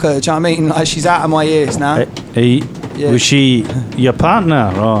no, fuck her. Do you know what I mean? Like, she's out of my ears now. Was she your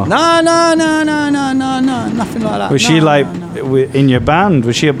partner? Or? No, nothing like that. Was she in your band?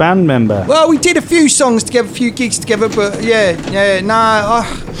 Was she a band member? Well, we did a few songs together, a few gigs together, but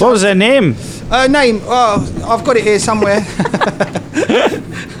What was her name? Name? Oh, I've got it here somewhere.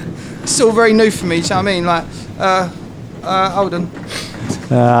 It's all very new for me. Do you know what I mean? Like, hold on.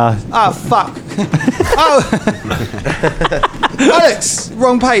 Fuck. Alex,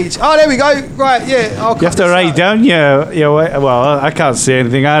 wrong page. Oh, there we go. Right, yeah. You have to write down your. Well, I can't say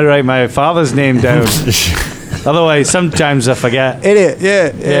anything. I write my father's name down. Otherwise, sometimes I forget. Idiot.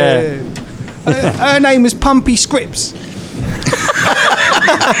 Yeah. Her name was Pumpy Scripps.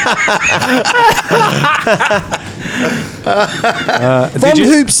 Von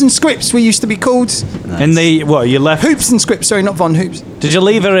Hoops and Scripps we used to be called. Nice. In the you left Hoops and Scripps, sorry, not Von Hoops. Did you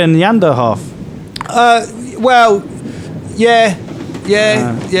leave her in Yanderhof? Well, yeah.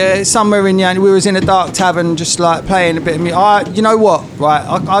 Somewhere in Yander, we was in a dark tavern, just like playing a bit of music. You know what? Right,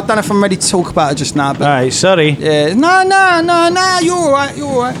 I don't know if I'm ready to talk about it just now. But right, sorry. Yeah, no, you're all right.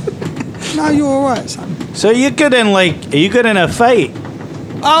 No, you're all right, son. So are you good in a fight?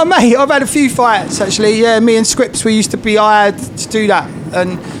 Oh, mate, I've had a few fights, actually. Yeah, me and Scripps, we used to be hired to do that.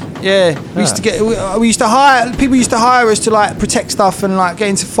 And, yeah, we used to hire, people used to hire us to, like, protect stuff and, like, get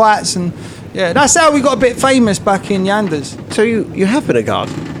into fights. And, yeah, that's how we got a bit famous back in Yanders. So you have been a guard?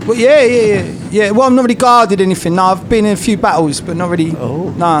 Well, yeah. Well, I've not really guarded anything. No, I've been in a few battles, but not really.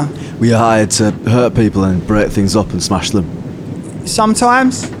 Oh. Nah. We are hired to hurt people and break things up and smash them.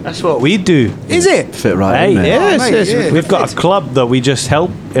 Sometimes. That's what we do. Is it? Fit right in, mate. Yes. We've got a club that we just help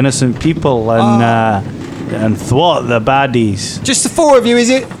innocent people and thwart the baddies. Just the four of you,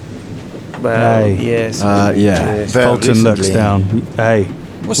 is it? Well, yes. Yeah. Fulton looks down. Hey.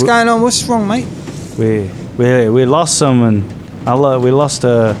 What's going on? What's wrong, mate? We lost someone. We lost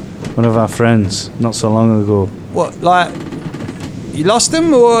one of our friends not so long ago. What, like, you lost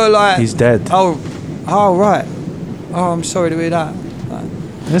him or like? He's dead. Oh, right. Oh, I'm sorry to hear that.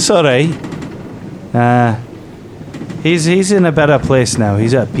 It's all right. He's in a better place now.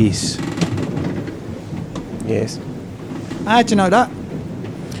 He's at peace. Yes. How'd you know that?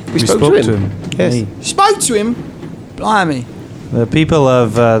 We spoke to him. Yes. Hey. You spoke to him? Blimey. The people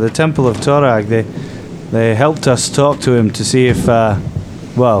of the Temple of Torag, they helped us talk to him to see if,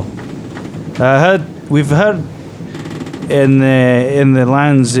 we've heard in the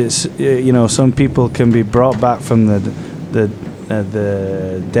lands, it's some people can be brought back from the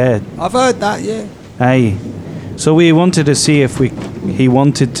dead. I've heard that, yeah. Aye. So we wanted to see if he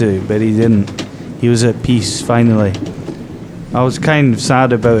wanted to, but he didn't. He was at peace finally. I was kind of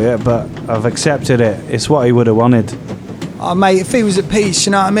sad about it, but I've accepted it. It's what he would have wanted. Oh, mate, if he was at peace,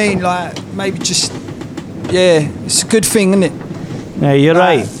 you know what I mean? Like, maybe just, it's a good thing, isn't it? Yeah, you're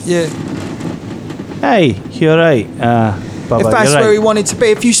right. Yeah. Hey, you're right. Baba, if that's you're where he right. wanted to be,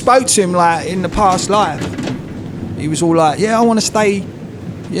 if you spoke to him, like, in the past life, he was all like, I want to stay,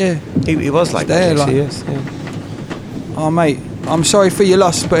 He was like there, that, like, yes. Yeah. Oh, mate, I'm sorry for your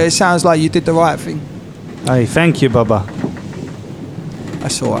loss, but it sounds like you did the right thing. Hey, thank you, Baba.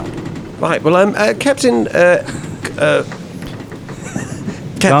 That's all right. Right, well, I'm Captain...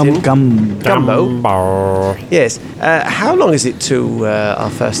 Captain Gumbo. Yes. How long is it to our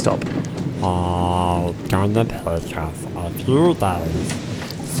first stop? Gonna take us a few days.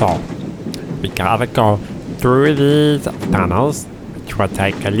 So, we gotta go through these tunnels, which will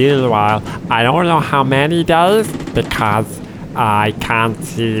take a little while. I don't know how many days because I can't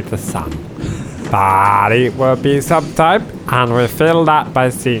see the sun. But it will be some time, and we fill that by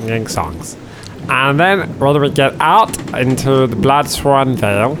singing songs. And then when we get out into the Bloodsworn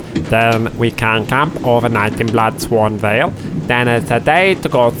Vale, then we can camp overnight in Bloodsworn Vale. Then it's a day to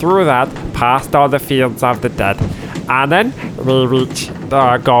go through that, past all the fields of the dead. And then we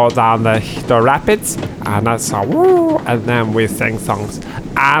go down the rapids, and that's and then we sing songs.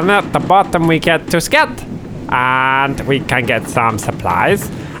 And at the bottom we get to Sked, and we can get some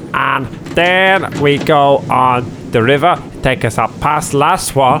supplies. And then we go on the river, take us up past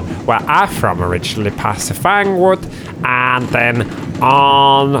Laswar, where I'm from originally, past the Fangwood, and then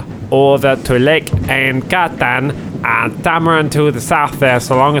on over to Lake Enkatan and Tamaran to the south there,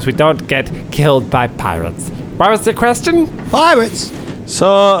 so long as we don't get killed by pirates. What was the question? Pirates?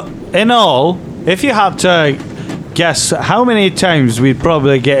 So, in all, if you had to guess how many times we'd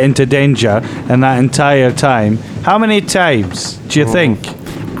probably get into danger in that entire time, how many times do you think?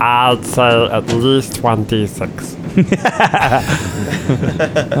 I'd say at least 1d6.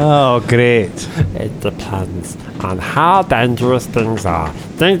 Oh, great. It depends on how dangerous things are.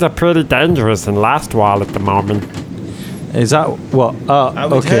 Things are pretty dangerous in Lastwall at the moment. Is that what? We'd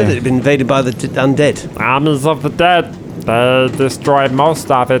heard that it'd been invaded by the undead. Armies of the dead. They destroyed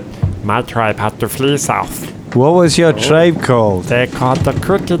most of it. My tribe had to flee south. What was your tribe called? They're called the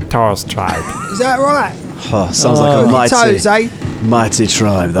Crooked Toes tribe. Is that right? Oh, sounds like a mighty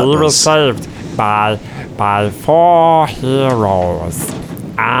tribe. That we were saved by 4 heroes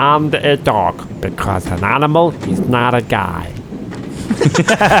and a dog, because an animal is not a guy.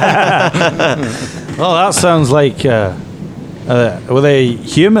 Well, that sounds like were they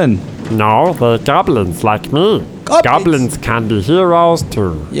human? No, they're goblins like me. Goblins can be heroes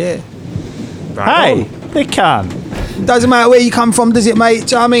too. Yeah. Hey, they can. Doesn't matter where you come from, does it, mate?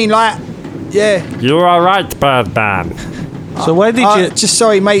 Do you know what I mean? Like, yeah. You are right, Birdman. So where did you... Just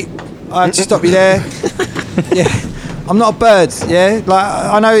sorry, mate. I had to stop you there. Yeah. I'm not a bird, yeah? Like,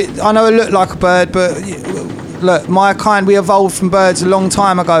 I know I look like a bird, but look, my kind, we evolved from birds a long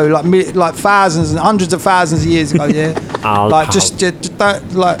time ago, like thousands and hundreds of thousands of years ago, yeah? Just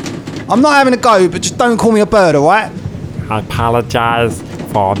don't, like... I'm not having a go, but just don't call me a bird, all right? I apologize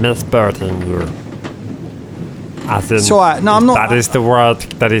for misbirding you. As in, it's all right. No, I'm not... That is the word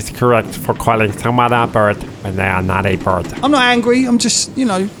that is correct for calling someone a bird when they are not a bird. I'm not angry. I'm just,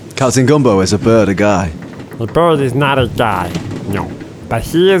 Captain Gumbo is a bird, a guy. A bird is not a guy, no. But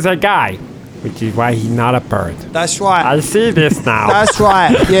he is a guy, which is why he's not a bird. That's right. I see this now. That's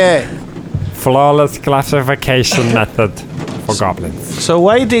right, yeah. Flawless classification method for goblins. So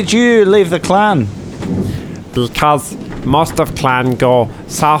why did you leave the clan? Because most of clan go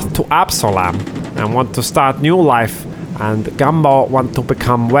south to Absalom and want to start new life, and Gumbo want to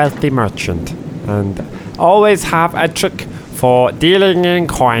become wealthy merchant and always have a trick for dealing in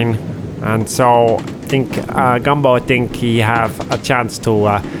coin, and so Gumbo think he have a chance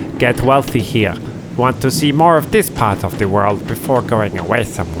to get wealthy here. Want to see more of this part of the world before going away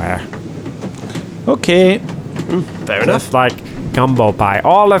somewhere. Okay. Fair enough. Just like Gumbo buy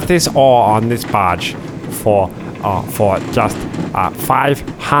all of this ore on this barge for just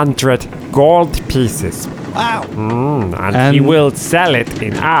 500 gold pieces. Wow. And he will sell it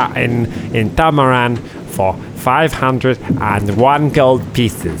in Tamaran for 501 gold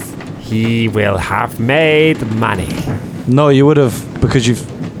pieces. He will have made money. No, you would have, because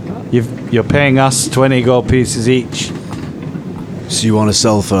you're paying us 20 gold pieces each. So you want to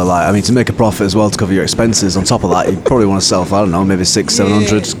sell for to make a profit as well to cover your expenses. On top of that, you probably want to sell for, I don't know, maybe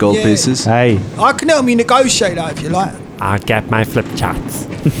 600-700 gold pieces. Hey, I can help you negotiate that if you like. I'll get my flip charts.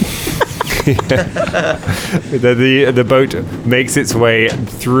 The boat makes its way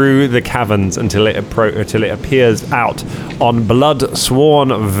through the caverns until it appears out on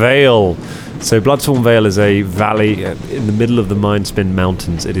Bloodsworn Vale. So Bloodsworn Vale is a valley in the middle of the Mindspin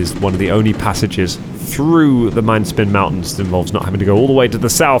Mountains. It is one of the only passages through the Mindspin Mountains that involves not having to go all the way to the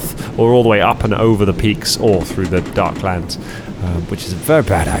south or all the way up and over the peaks or through the Darklands, which is a very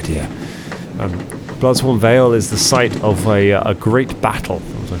bad idea. Bloodsworn Vale is the site of a great battle.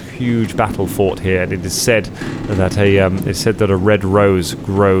 There was a huge battle fought here, and it is said that a red rose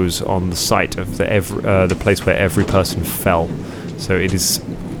grows on the site of the place where every person fell. So it is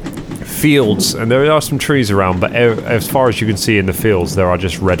fields, and there are some trees around, but as far as you can see in the fields, there are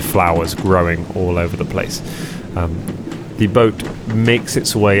just red flowers growing all over the place. The boat makes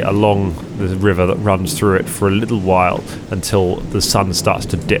its way along the river that runs through it for a little while until the sun starts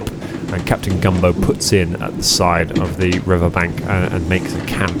to dip, and Captain Gumbo puts in at the side of the riverbank and makes a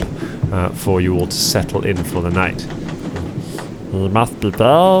camp for you all to settle in for the night. You must be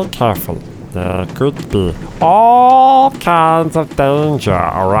very careful. There could be all kinds of danger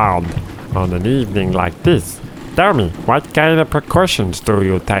around on an evening like this. Tell me, what kind of precautions do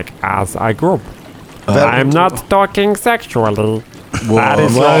you take as a group? I'm not talking sexually. That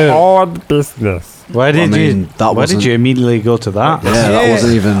is your own business. Why did you immediately go to that? Yeah, that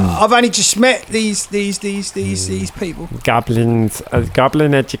wasn't even... I've only just met these people.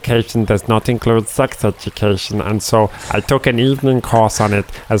 Goblin education does not include sex education, and so I took an evening course on it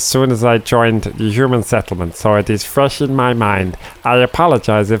as soon as I joined the human settlement, so it is fresh in my mind. I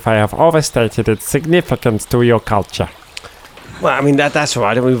apologize if I have overstated its significance to your culture. Well, I mean, that's all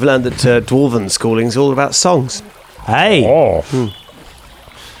right. And we've learned that Dwarven schooling is all about songs. Hey! Oh.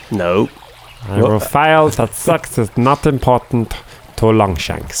 No. I will file that sex is not important to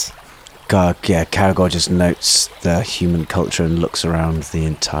Longshanks. Caragor just notes the human culture and looks around the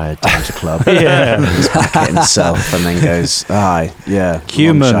entire Danger Club. Yeah. He's back at himself and then goes,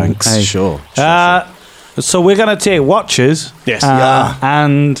 human. Longshanks, Hey. sure. So we're going to take watches. Yes.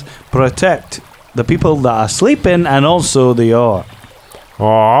 And protect the people that are sleeping and also the ore.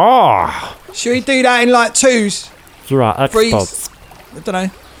 Oh, Should we do that in like twos? You are Threes? experts. I don't know.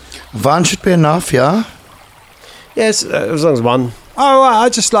 One should be enough, yeah? Yes, as long as one. Oh, right, I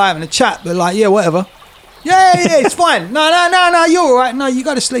just like having a chat, but like, yeah, whatever. Yeah, it's fine. No, you're all right. No, you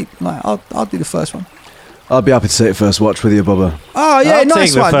go to sleep. Like, I'll do the first one. I'd be happy to take first watch with you, Bubba. Oh, yeah, I'll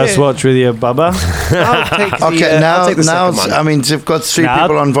nice take one. the first yeah. watch with you, Bubba. I'll take the, Okay, I'll take the now second one. I mean, they've got 3 Now,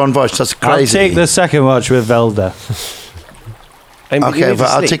 people on one watch. That's crazy. I'll take the second watch with Velda. And you Okay, need to but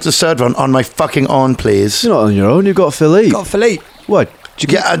I'll sleep. take the third one on my fucking own, please. You're not on your own. You've got Philippe. Got Philippe. What?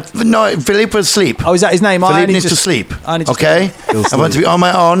 Yeah, no, Philippe will sleep. Oh, is that his name? Philippe needs to sleep. I need to Okay? I want to be on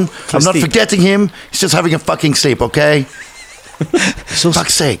my own. I'm not sleep. forgetting him. He's just having a fucking sleep, okay? So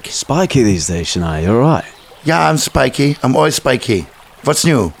Fuck's sake. spiky these days, Shania. You're right. Yeah, I'm spiky. I'm always spiky. What's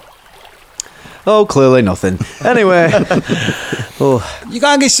new? Oh, clearly nothing. Anyway. You go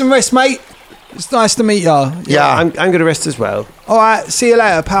and get some rest, mate. It's nice to meet you. Yeah. I'm going to rest as well. All right, see you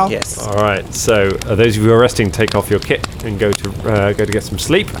later, pal. Yes. all right. So those of you who are resting, take off your kit and go to get some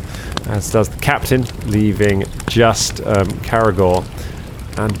sleep. As does the captain, leaving just Caragor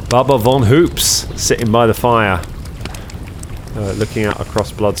and Bubba Von Hoops sitting by the fire, looking out across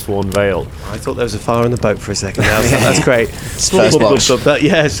Bloodsworn Vale. I thought there was a fire on the boat for a second. That's great. First watch. But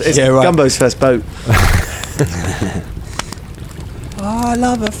yes, it's Yeah, right. Gumbo's first boat. Oh, I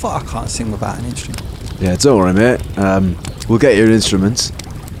love it. Fuck, I can't sing without an instrument. Yeah, don't worry, mate. We'll get you an instrument.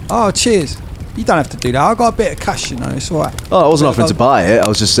 Oh, cheers. You don't have to do that. I got a bit of cash, you know. It's all right. Oh, I wasn't offering to buy it. I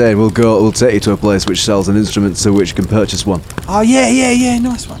was just saying we'll take you to a place which sells an instrument to which you can purchase one. Oh, yeah.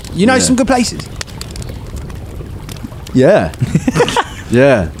 Nice one. You know some good places. Yeah.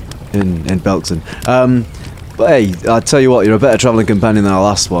 Yeah. In Belton. But hey, I tell you what, you're a better travelling companion than our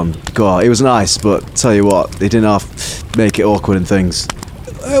last one. God, he was nice, but tell you what, he didn't make it awkward and things.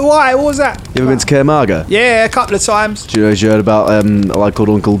 Why? What was that? You ever been to Caermarga? Yeah, a couple of times. Do you know you heard about a lad called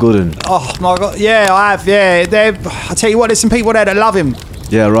Uncle Gooden? Oh, my God. Yeah, I have. Yeah. I tell you what, there's some people there that love him.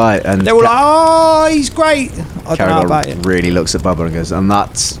 Yeah, right. And They were like, oh, he's great. I don't know about it. really looks at Bubba and goes, and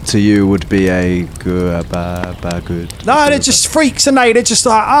that to you would be a good. No, they're just freaks, and they're just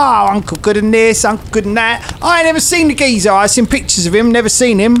like, oh, Uncle Good and this, Uncle Good and that. I ain't never seen the geezer. I've seen pictures of him, never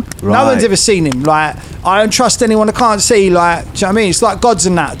seen him. No Right. one's ever seen him. Like, I don't trust anyone I can't see. Like, do you know what I mean? It's like gods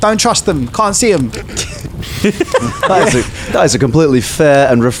and that. Don't trust them. Can't see them. That is a completely fair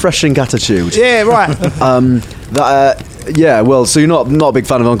and refreshing attitude. Yeah, right. Yeah, well, so you're not a big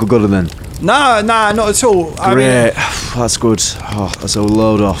fan of Uncle Gooden then? No, not at all. I mean, Great, that's good. Oh, that's a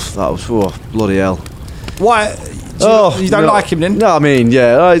load off. That was bloody hell. why? You don't like him then? No, I mean,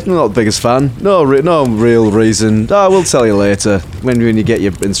 yeah, I'm not the biggest fan. No real reason. We'll tell you later when you get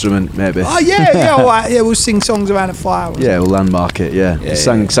your instrument, maybe. Oh, yeah, all right. Yeah, we'll sing songs around the fire. Yeah, we'll landmark it. Yeah, you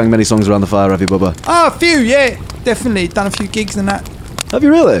sang many songs around the fire, have you, Bubba? Oh, a few, yeah. Definitely. Done a few gigs and that. Have you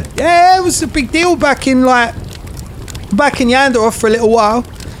really? Yeah, it was a big deal back in Yandorf for a little while.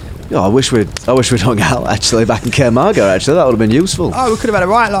 Yeah, I wish we'd hung out actually back in Caermarga. Actually, that would have been useful. Oh, we could have had a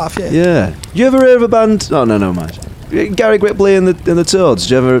right laugh, yeah. Yeah. You ever hear of a band? Oh no, mind. Gary Gripley and the Toads.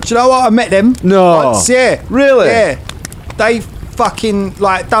 Do you ever? Do you know what? I met them. No. Once, yeah. Really? Yeah. They fucking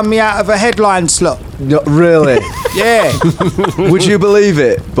done me out of a headline slot. No, really? Yeah. Would you believe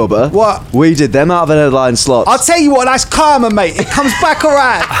it, Bubba? What? We did them out of an headline slot. I'll tell you what, that's karma, mate. It comes back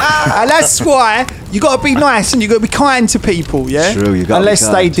around. And that's why you got to be nice and you got to be kind to people, yeah? True, you got to be Unless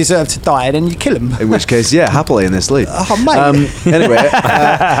they kind. deserve to die, then you kill them. In which case, yeah, happily in their sleep. Oh, mate. Anyway,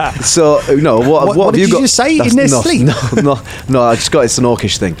 so no, what What have did you you got? just say? In their sleep? No. I just got it's an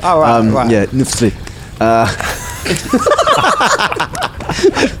orcish thing. Oh, right. Yeah, in sleep.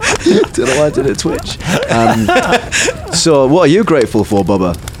 Don't know why I did it Twitch. So, what are you grateful for,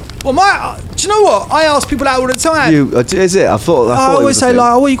 Bubba? Well, do you know what? I ask people that all the time. Is it? I thought I it always was a say, thing.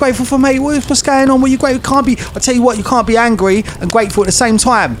 like, what are you grateful for, mate? What's going on? What are you grateful? Can't be. I tell you what, you can't be angry and grateful at the same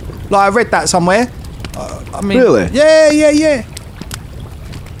time. Like, I read that somewhere. I mean, Really? Yeah.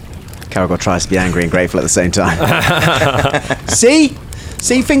 Caragor tries to be angry and grateful at the same time. See,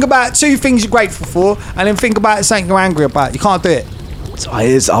 think about 2 things you're grateful for, and then think about something you're angry about. You can't do it.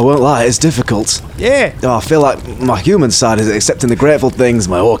 I won't lie, it's difficult. Yeah. Oh, I feel like my human side is accepting the grateful things,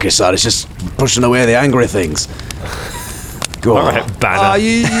 my orcish side is just pushing away the angry things. Go All on. right, Banner.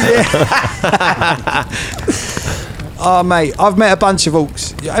 Oh, mate, I've met a bunch of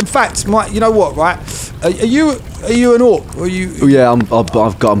orcs. In fact, you know what, right? Are you an orc? Or are you? Oh, yeah,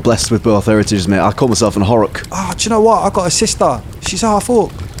 I'm blessed with both heritages, mate. I call myself an Horrok. Oh, do you know what? I've got a sister. She's half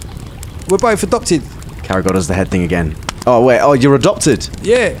orc. We're both adopted. Caragor does the head thing again. Oh, wait. Oh, you're adopted?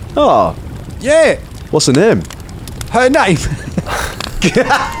 Yeah. Oh. Yeah. What's her name? Her name?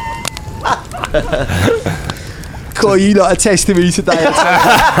 God, you lot are testing me today.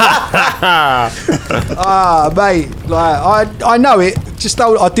 Mate, like I know it. Just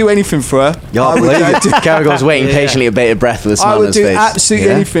I'd do anything for her. Caragor's waiting patiently with bated breath with a smile on his face. I would do absolutely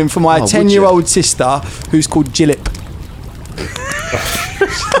anything for my 10-year-old sister, who's called Gillip.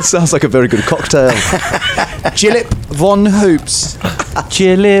 Sounds like a very good cocktail. Gillip Von Hoops.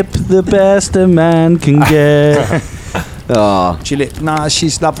 Gillip, the best a man can get. Gillip, nah,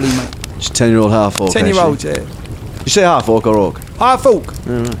 she's lovely, mate. She's 10-year-old half orc. 10-year-old, yeah. You say half orc or orc? Half orc.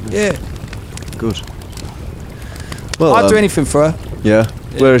 Yeah. Good. Well, I'd do anything for her. Yeah.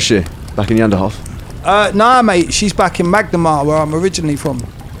 Where is she? Back in Yanderhof? Nah, mate. She's back in Magnamar, where I'm originally from.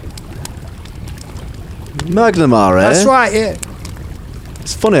 Magnamar, eh? That's right, yeah.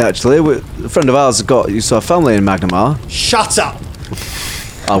 It's funny, actually. A friend of ours used to have family in Magnamar. Shut up.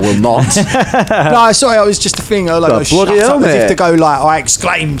 I will not. No, sorry, it was just a thing. Like, bloody hell, mate. As if to go like, I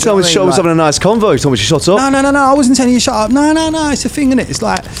exclaimed. Tell me, she was having a nice convo. Told me she shut up. No. I wasn't telling you shut up. No. It's a thing, innit? It's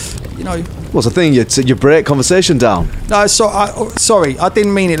like, you know. What's the thing? You break conversation down. No, sorry, I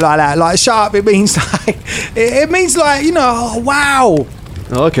didn't mean it like that. Like, shut up. It means like, it means like, you know, oh, wow.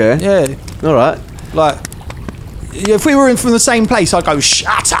 Okay. Yeah. All right. Like, if we were in from the same place, I'd go,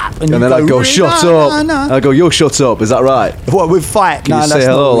 shut up. And then I'd go, shut up. No. I'd go, you'll shut up. Is that right? What, we'd fight? Can you say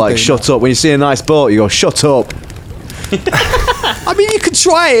hello, like, shut up? When you see a nice boat, you go, shut up. I mean, you could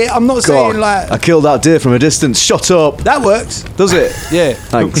try it. I'm not saying like... I killed that deer from a distance. Shut up. That works. Does it? Yeah.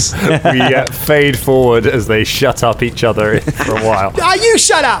 Thanks. We fade forward as they shut up each other for a while. You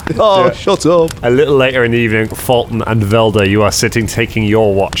shut up. Oh, shut up. A little later in the evening, Fulton and Velda, you are sitting taking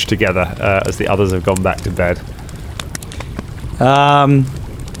your watch together as the others have gone back to bed.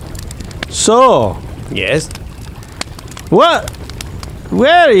 So. Yes. What?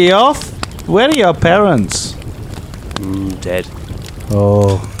 Where are you off? Where are your parents? Dead.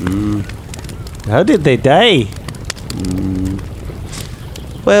 Oh. How did they die?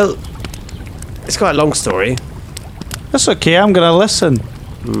 Well, it's quite a long story. That's okay, I'm going to listen.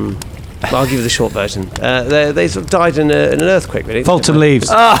 Well, I'll give you the short version. They sort of died in an earthquake, really. Fulton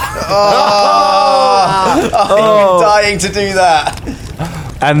leaves. I'm dying to do that.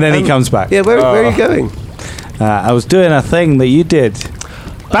 And then he comes back. Yeah, where are you going? I was doing a thing that you did.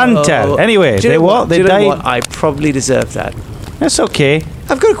 Banter. Anyway, do you know what? They do you know died. what? I probably deserve that. That's okay.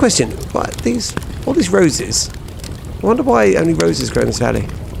 I've got a question. All these roses. I wonder why only roses grow in this valley.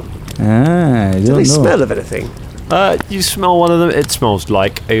 I don't Do they know. smell of anything? You smell one of them. It smells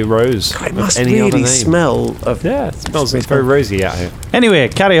like a rose. It must really smell of... Yeah, it smells. It's very rosy out here. Anyway,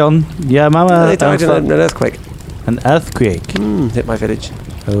 carry on. Yeah, Mama. They died in an earthquake. An earthquake? Hit my village.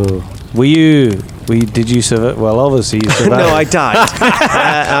 Oh. Did you survive? Well, obviously you survived. No, I died.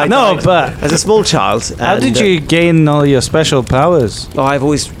 I died but... as a small child. How did you gain all your special powers? Oh, I've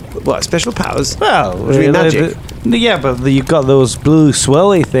always... What, special powers? Well... magic? Yeah, but you've got those blue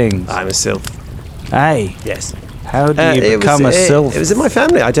swirly things. I'm a sylph. Aye. Yes. How do you become a sylph? It was in my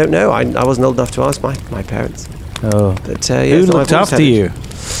family. I don't know. I wasn't old enough to ask my parents. Oh. But, who looked after you?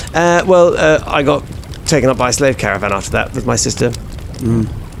 I got taken up by a slave caravan after that with my sister.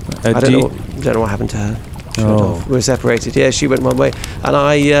 I don't know what happened to her. We were separated. Yeah, she went one way, and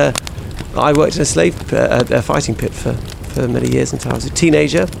I worked in a fighting pit for many years until I was a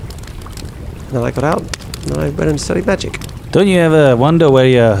teenager. And then I got out, and I went and studied magic. Don't you ever wonder where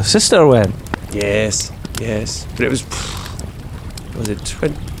your sister went? Yes. But it was it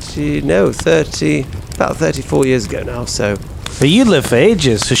 20? No, 30. About 34 years ago now. So. But you lived for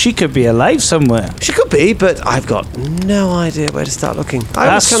ages, so she could be alive somewhere. She could be, but I've got no idea where to start looking.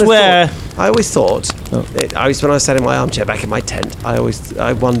 I swear. I always thought. When I was sat in my armchair back in my tent, I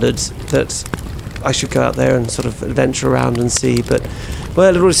wondered that I should go out there and sort of adventure around and see. But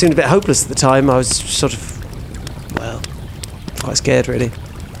it all seemed a bit hopeless at the time. I was sort of, quite scared really.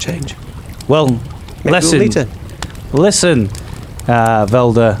 Change. Well, listen,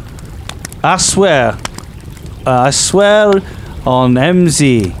 Velda. I swear on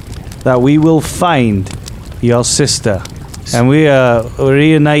MZ that we will find your sister and we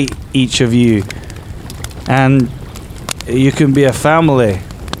reunite each of you and you can be a family.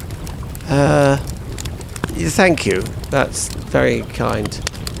 Thank you. That's very kind.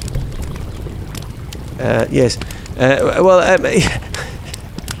 Yes.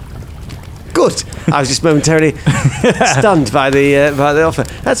 Good good. I was just momentarily stunned by the offer.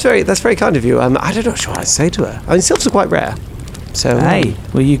 That's very kind of you. I don't know what I'd say to her. I mean, sylphs are quite rare. So, hey,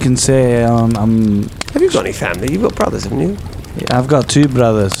 well, you can say have you got any family? You've got brothers, haven't you? Yeah, I've got 2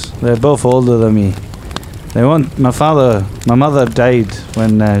 brothers. They're both older than me. My mother died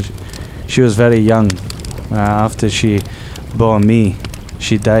when she was very young. After she bore me,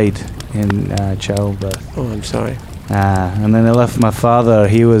 she died in childbirth. Oh, I'm sorry. And then I left my father.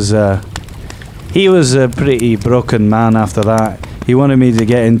 He was a pretty broken man after that. He wanted me to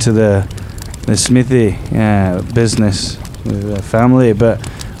get into the smithy business with the family, but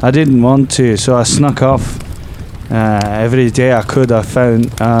I didn't want to, so I snuck off. Every day I could, I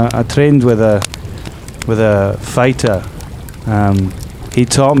trained with a fighter. He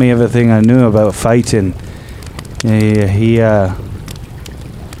taught me everything I knew about fighting. He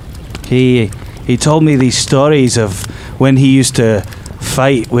told me these stories of when he used to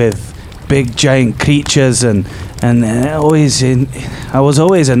fight with big giant creatures, and I was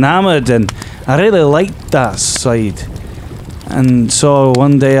always enamored, and I really liked that side. And so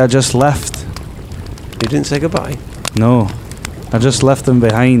one day I just left. You didn't say goodbye? No, I just left them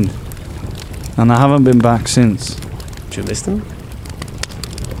behind, and I haven't been back since. Do you miss them?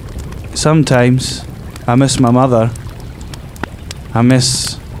 Sometimes. I miss my mother. I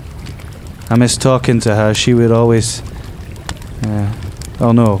miss talking to her. She would always.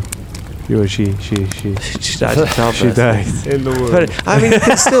 Oh no, she died. She died in the womb. But I mean, you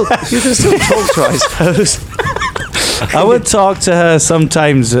can still talk to her, I suppose. I would talk to her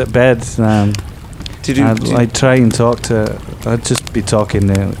sometimes at bed. I'd try and talk to her. I'd just be talking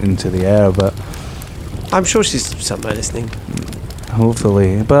into the air, but I'm sure she's somewhere listening.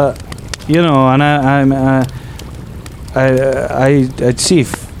 Hopefully, but you know, and I'd see,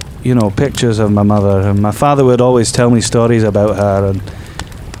 pictures of my mother, and my father would always tell me stories about her, and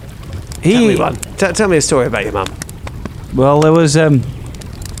tell me one. Tell me a story about your mum. Well, there was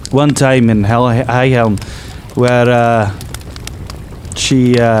one time in Highhelm where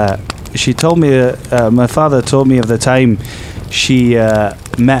she told me, my father told me of the time she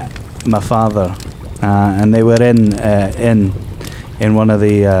met my father, and they were in one of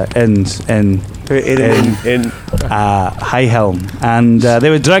the inns in Highhelm, and they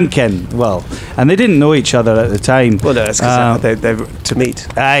were drinking. Well, and they didn't know each other at the time. Well, no, that's because they were to meet.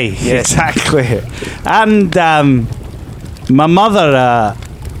 Aye, yes. Exactly. And my mother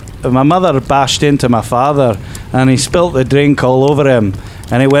bashed into my father, and he spilt the drink all over him,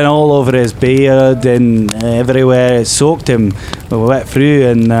 and it went all over his beard and everywhere. It soaked him wet through,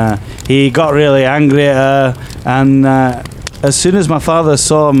 and he got really angry at her. And as soon as my father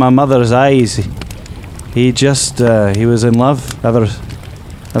saw my mother's eyes, he was in love ever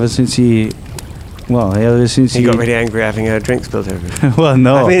since he got really angry having her drink spilled over. Well,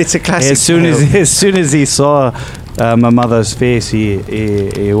 no. I mean, it's a classic. As soon as he saw my mother's face,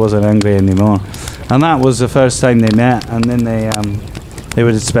 he wasn't angry anymore, and that was the first time they met. And then they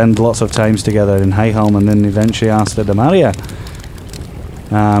would spend lots of times together in Highhelm, and then eventually asked her to marry her.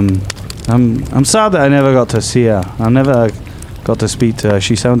 I'm sad that I never got to see her. I never got to speak to her.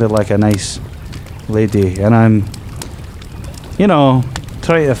 She sounded like a nice lady, and I'm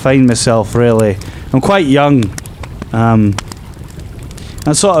trying to find myself, really. I'm quite young. I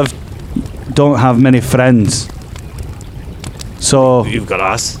sort of don't have many friends. So you've got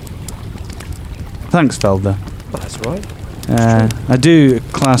us. Thanks, Felder. Well, that's right. I do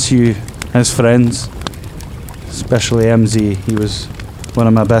class you as friends, especially MZ. He was one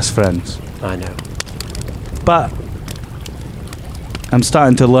of my best friends. I know. But I'm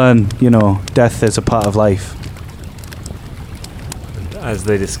starting to learn, death is a part of life. As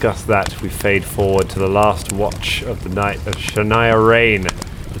they discuss that, we fade forward to the last watch of the night of Shania Rain,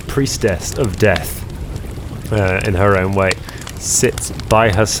 the priestess of death, in her own way, sits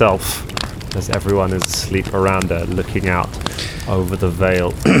by herself as everyone is asleep around her, looking out over the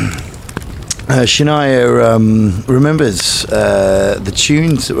veil. Shania remembers the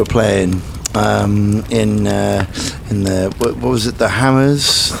tunes that were playing in the what was it? The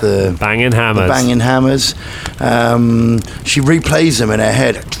Hammers, the Bangin' Hammers. The Bangin' Hammers. She replays them in her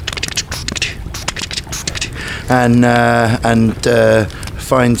head, and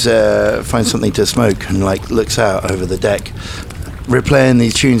finds something to smoke, and looks out over the deck, replaying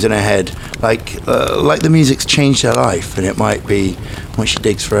these tunes in her head, like the music's changed her life, and it might be what she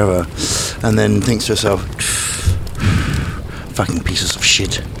digs forever, and then thinks to herself, fucking pieces of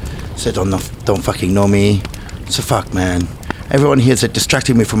shit. Said don't fucking know me. So fuck, man. Everyone here's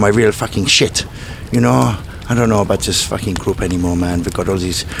distracting me from my real fucking shit. I don't know about this fucking group anymore, man. We've got all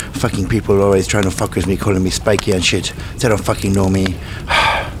these fucking people always trying to fuck with me, calling me spiky and shit. They don't fucking know me.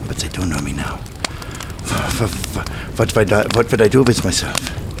 But They don't know me now. What would I do with myself?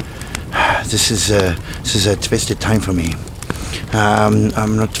 This is a twisted time for me.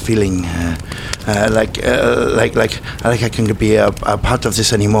 I'm not feeling like I can be a part of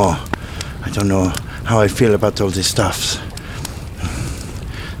this anymore. I don't know how I feel about all this stuff.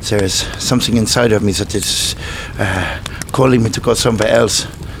 There is something inside of me that is calling me to go somewhere else,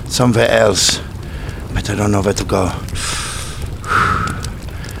 but I don't know where to go.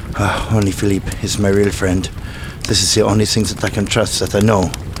 Only Philippe is my real friend. This is the only thing that I can trust, that I know.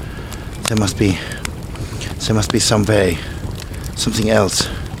 There must be some way, something else,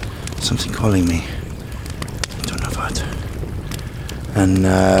 something calling me. I don't know what. And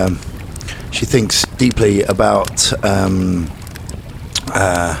she thinks deeply about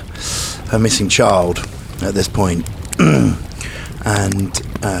her missing child at this point, and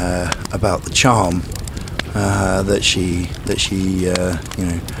about the charm that she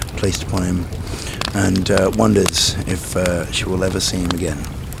placed upon him, and wonders if she will ever see him again.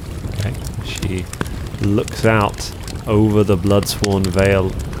 Okay. She looks out over the Bloodsworn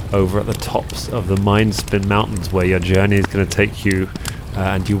Vale, over at the tops of the Mindspin Mountains, where your journey is going to take you,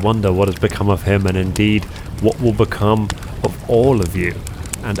 and you wonder what has become of him, and indeed what will become of all of you.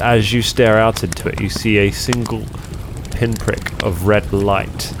 And as you stare out into it, you see a single pinprick of red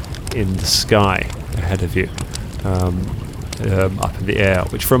light in the sky ahead of you, up in the air,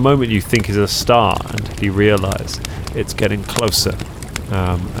 which for a moment you think is a star, and you realize it's getting closer,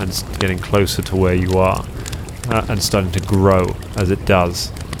 and it's getting closer to where you are, and starting to grow as it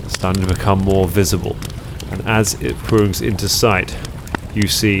does, starting to become more visible. And as it brings into sight, you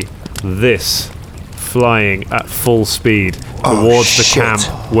see this flying at full speed towards the camp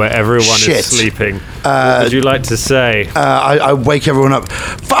where everyone is sleeping. What would you like to say? I wake everyone up.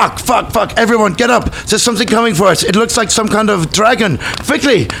 Fuck, everyone, get up. There's something coming for us. It looks like some kind of dragon.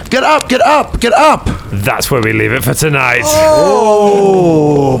 Quickly, get up. That's where we leave it for tonight.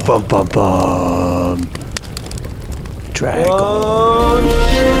 Oh, bum bum bum. Dragon.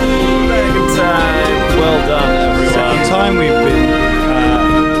 Dragon time. Well done, everyone. Second time we've been...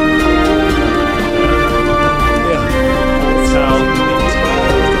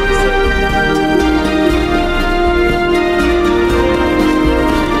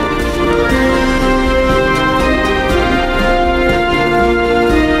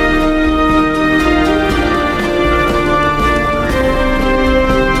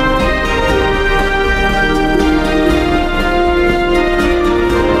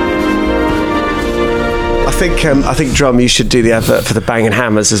 I think Drum, you should do the advert for the Bang and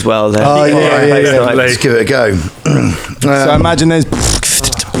Hammers as well. Then. Oh yeah. Let's give it a go. So imagine there's.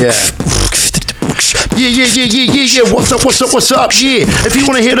 Yeah. What's up? Yeah. If you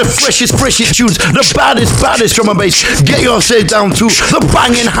want to hear the freshest tunes, the baddest drum and bass, get yourself down to the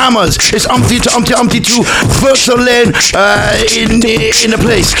Bangin' Hammers. It's umpty to Vauxhall Lane in the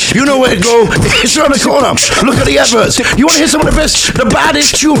place. You know where to go. It's around the corner. Look at the adverts. You want to hear some of the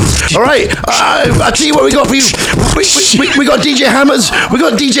baddest tunes? All right. I'll tell you what we got for you. We got DJ Hammers. We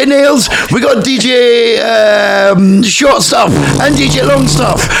got DJ Nails. We got DJ Short Stuff and DJ Long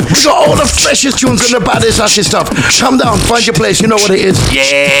Stuff. We got all the freshest tunes and the baddest stuff. Come down, find your place. You know what it is. Yeah.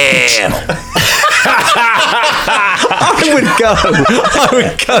 I would go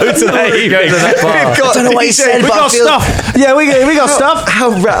to that bar. I don't know what you said, we but got stuff. Yeah, we got stuff.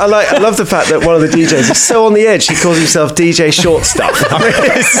 I love the fact that one of the DJs is so on the edge. He calls himself DJ Short Stuff. I mean,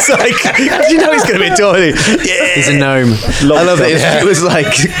 it's like, you know he's going to be doing. Yeah, he's a gnome. I love it. It was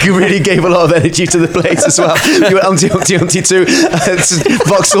like you really gave a lot of energy to the place as well. You went umpty to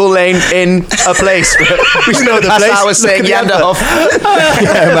Vauxhall Lane in a place. We know the place. I was saying Yanderhof.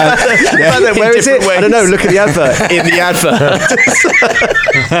 Yeah, man. Yeah. Where is it? Ways. I don't know. Look at the advert. In the advert.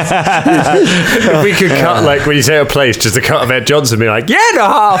 If we could cut, like, when you say a place, just a cut of Ed Johnson being like,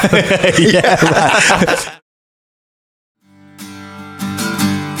 Yanderhof. Yeah.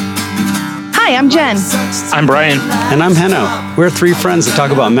 Hi, I'm Jen. I'm Brian. And I'm Henno. We're three friends that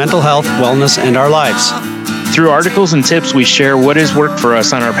talk about mental health, wellness, and our lives. Through articles and tips, we share what has worked for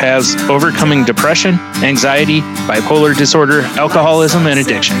us on our paths overcoming depression, anxiety, bipolar disorder, alcoholism, and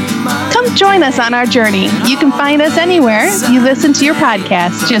addiction. Come join us on our journey. You can find us anywhere you listen to your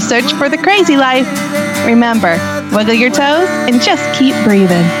podcast. Just search for The Crazy Life. Remember, wiggle your toes and just keep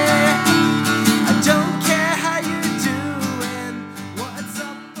breathing.